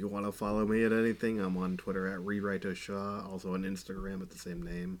 If you want to follow me at anything, I'm on Twitter at RewriteAShaw, also on Instagram at the same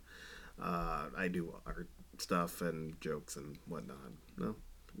name. I do art stuff and jokes and whatnot. No,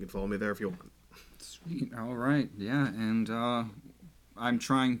 you can follow me there if you want. Sweet. All right. Yeah, and I'm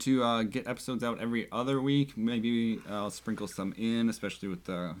trying to get episodes out every other week. Maybe I'll sprinkle some in, especially with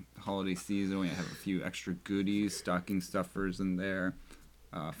the holiday season. We have a few extra goodies, stocking stuffers in there,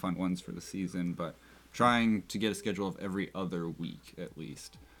 fun ones for the season. But trying to get a schedule of every other week at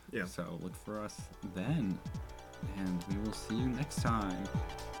least. Yeah. So look for us then, and we will see you next time.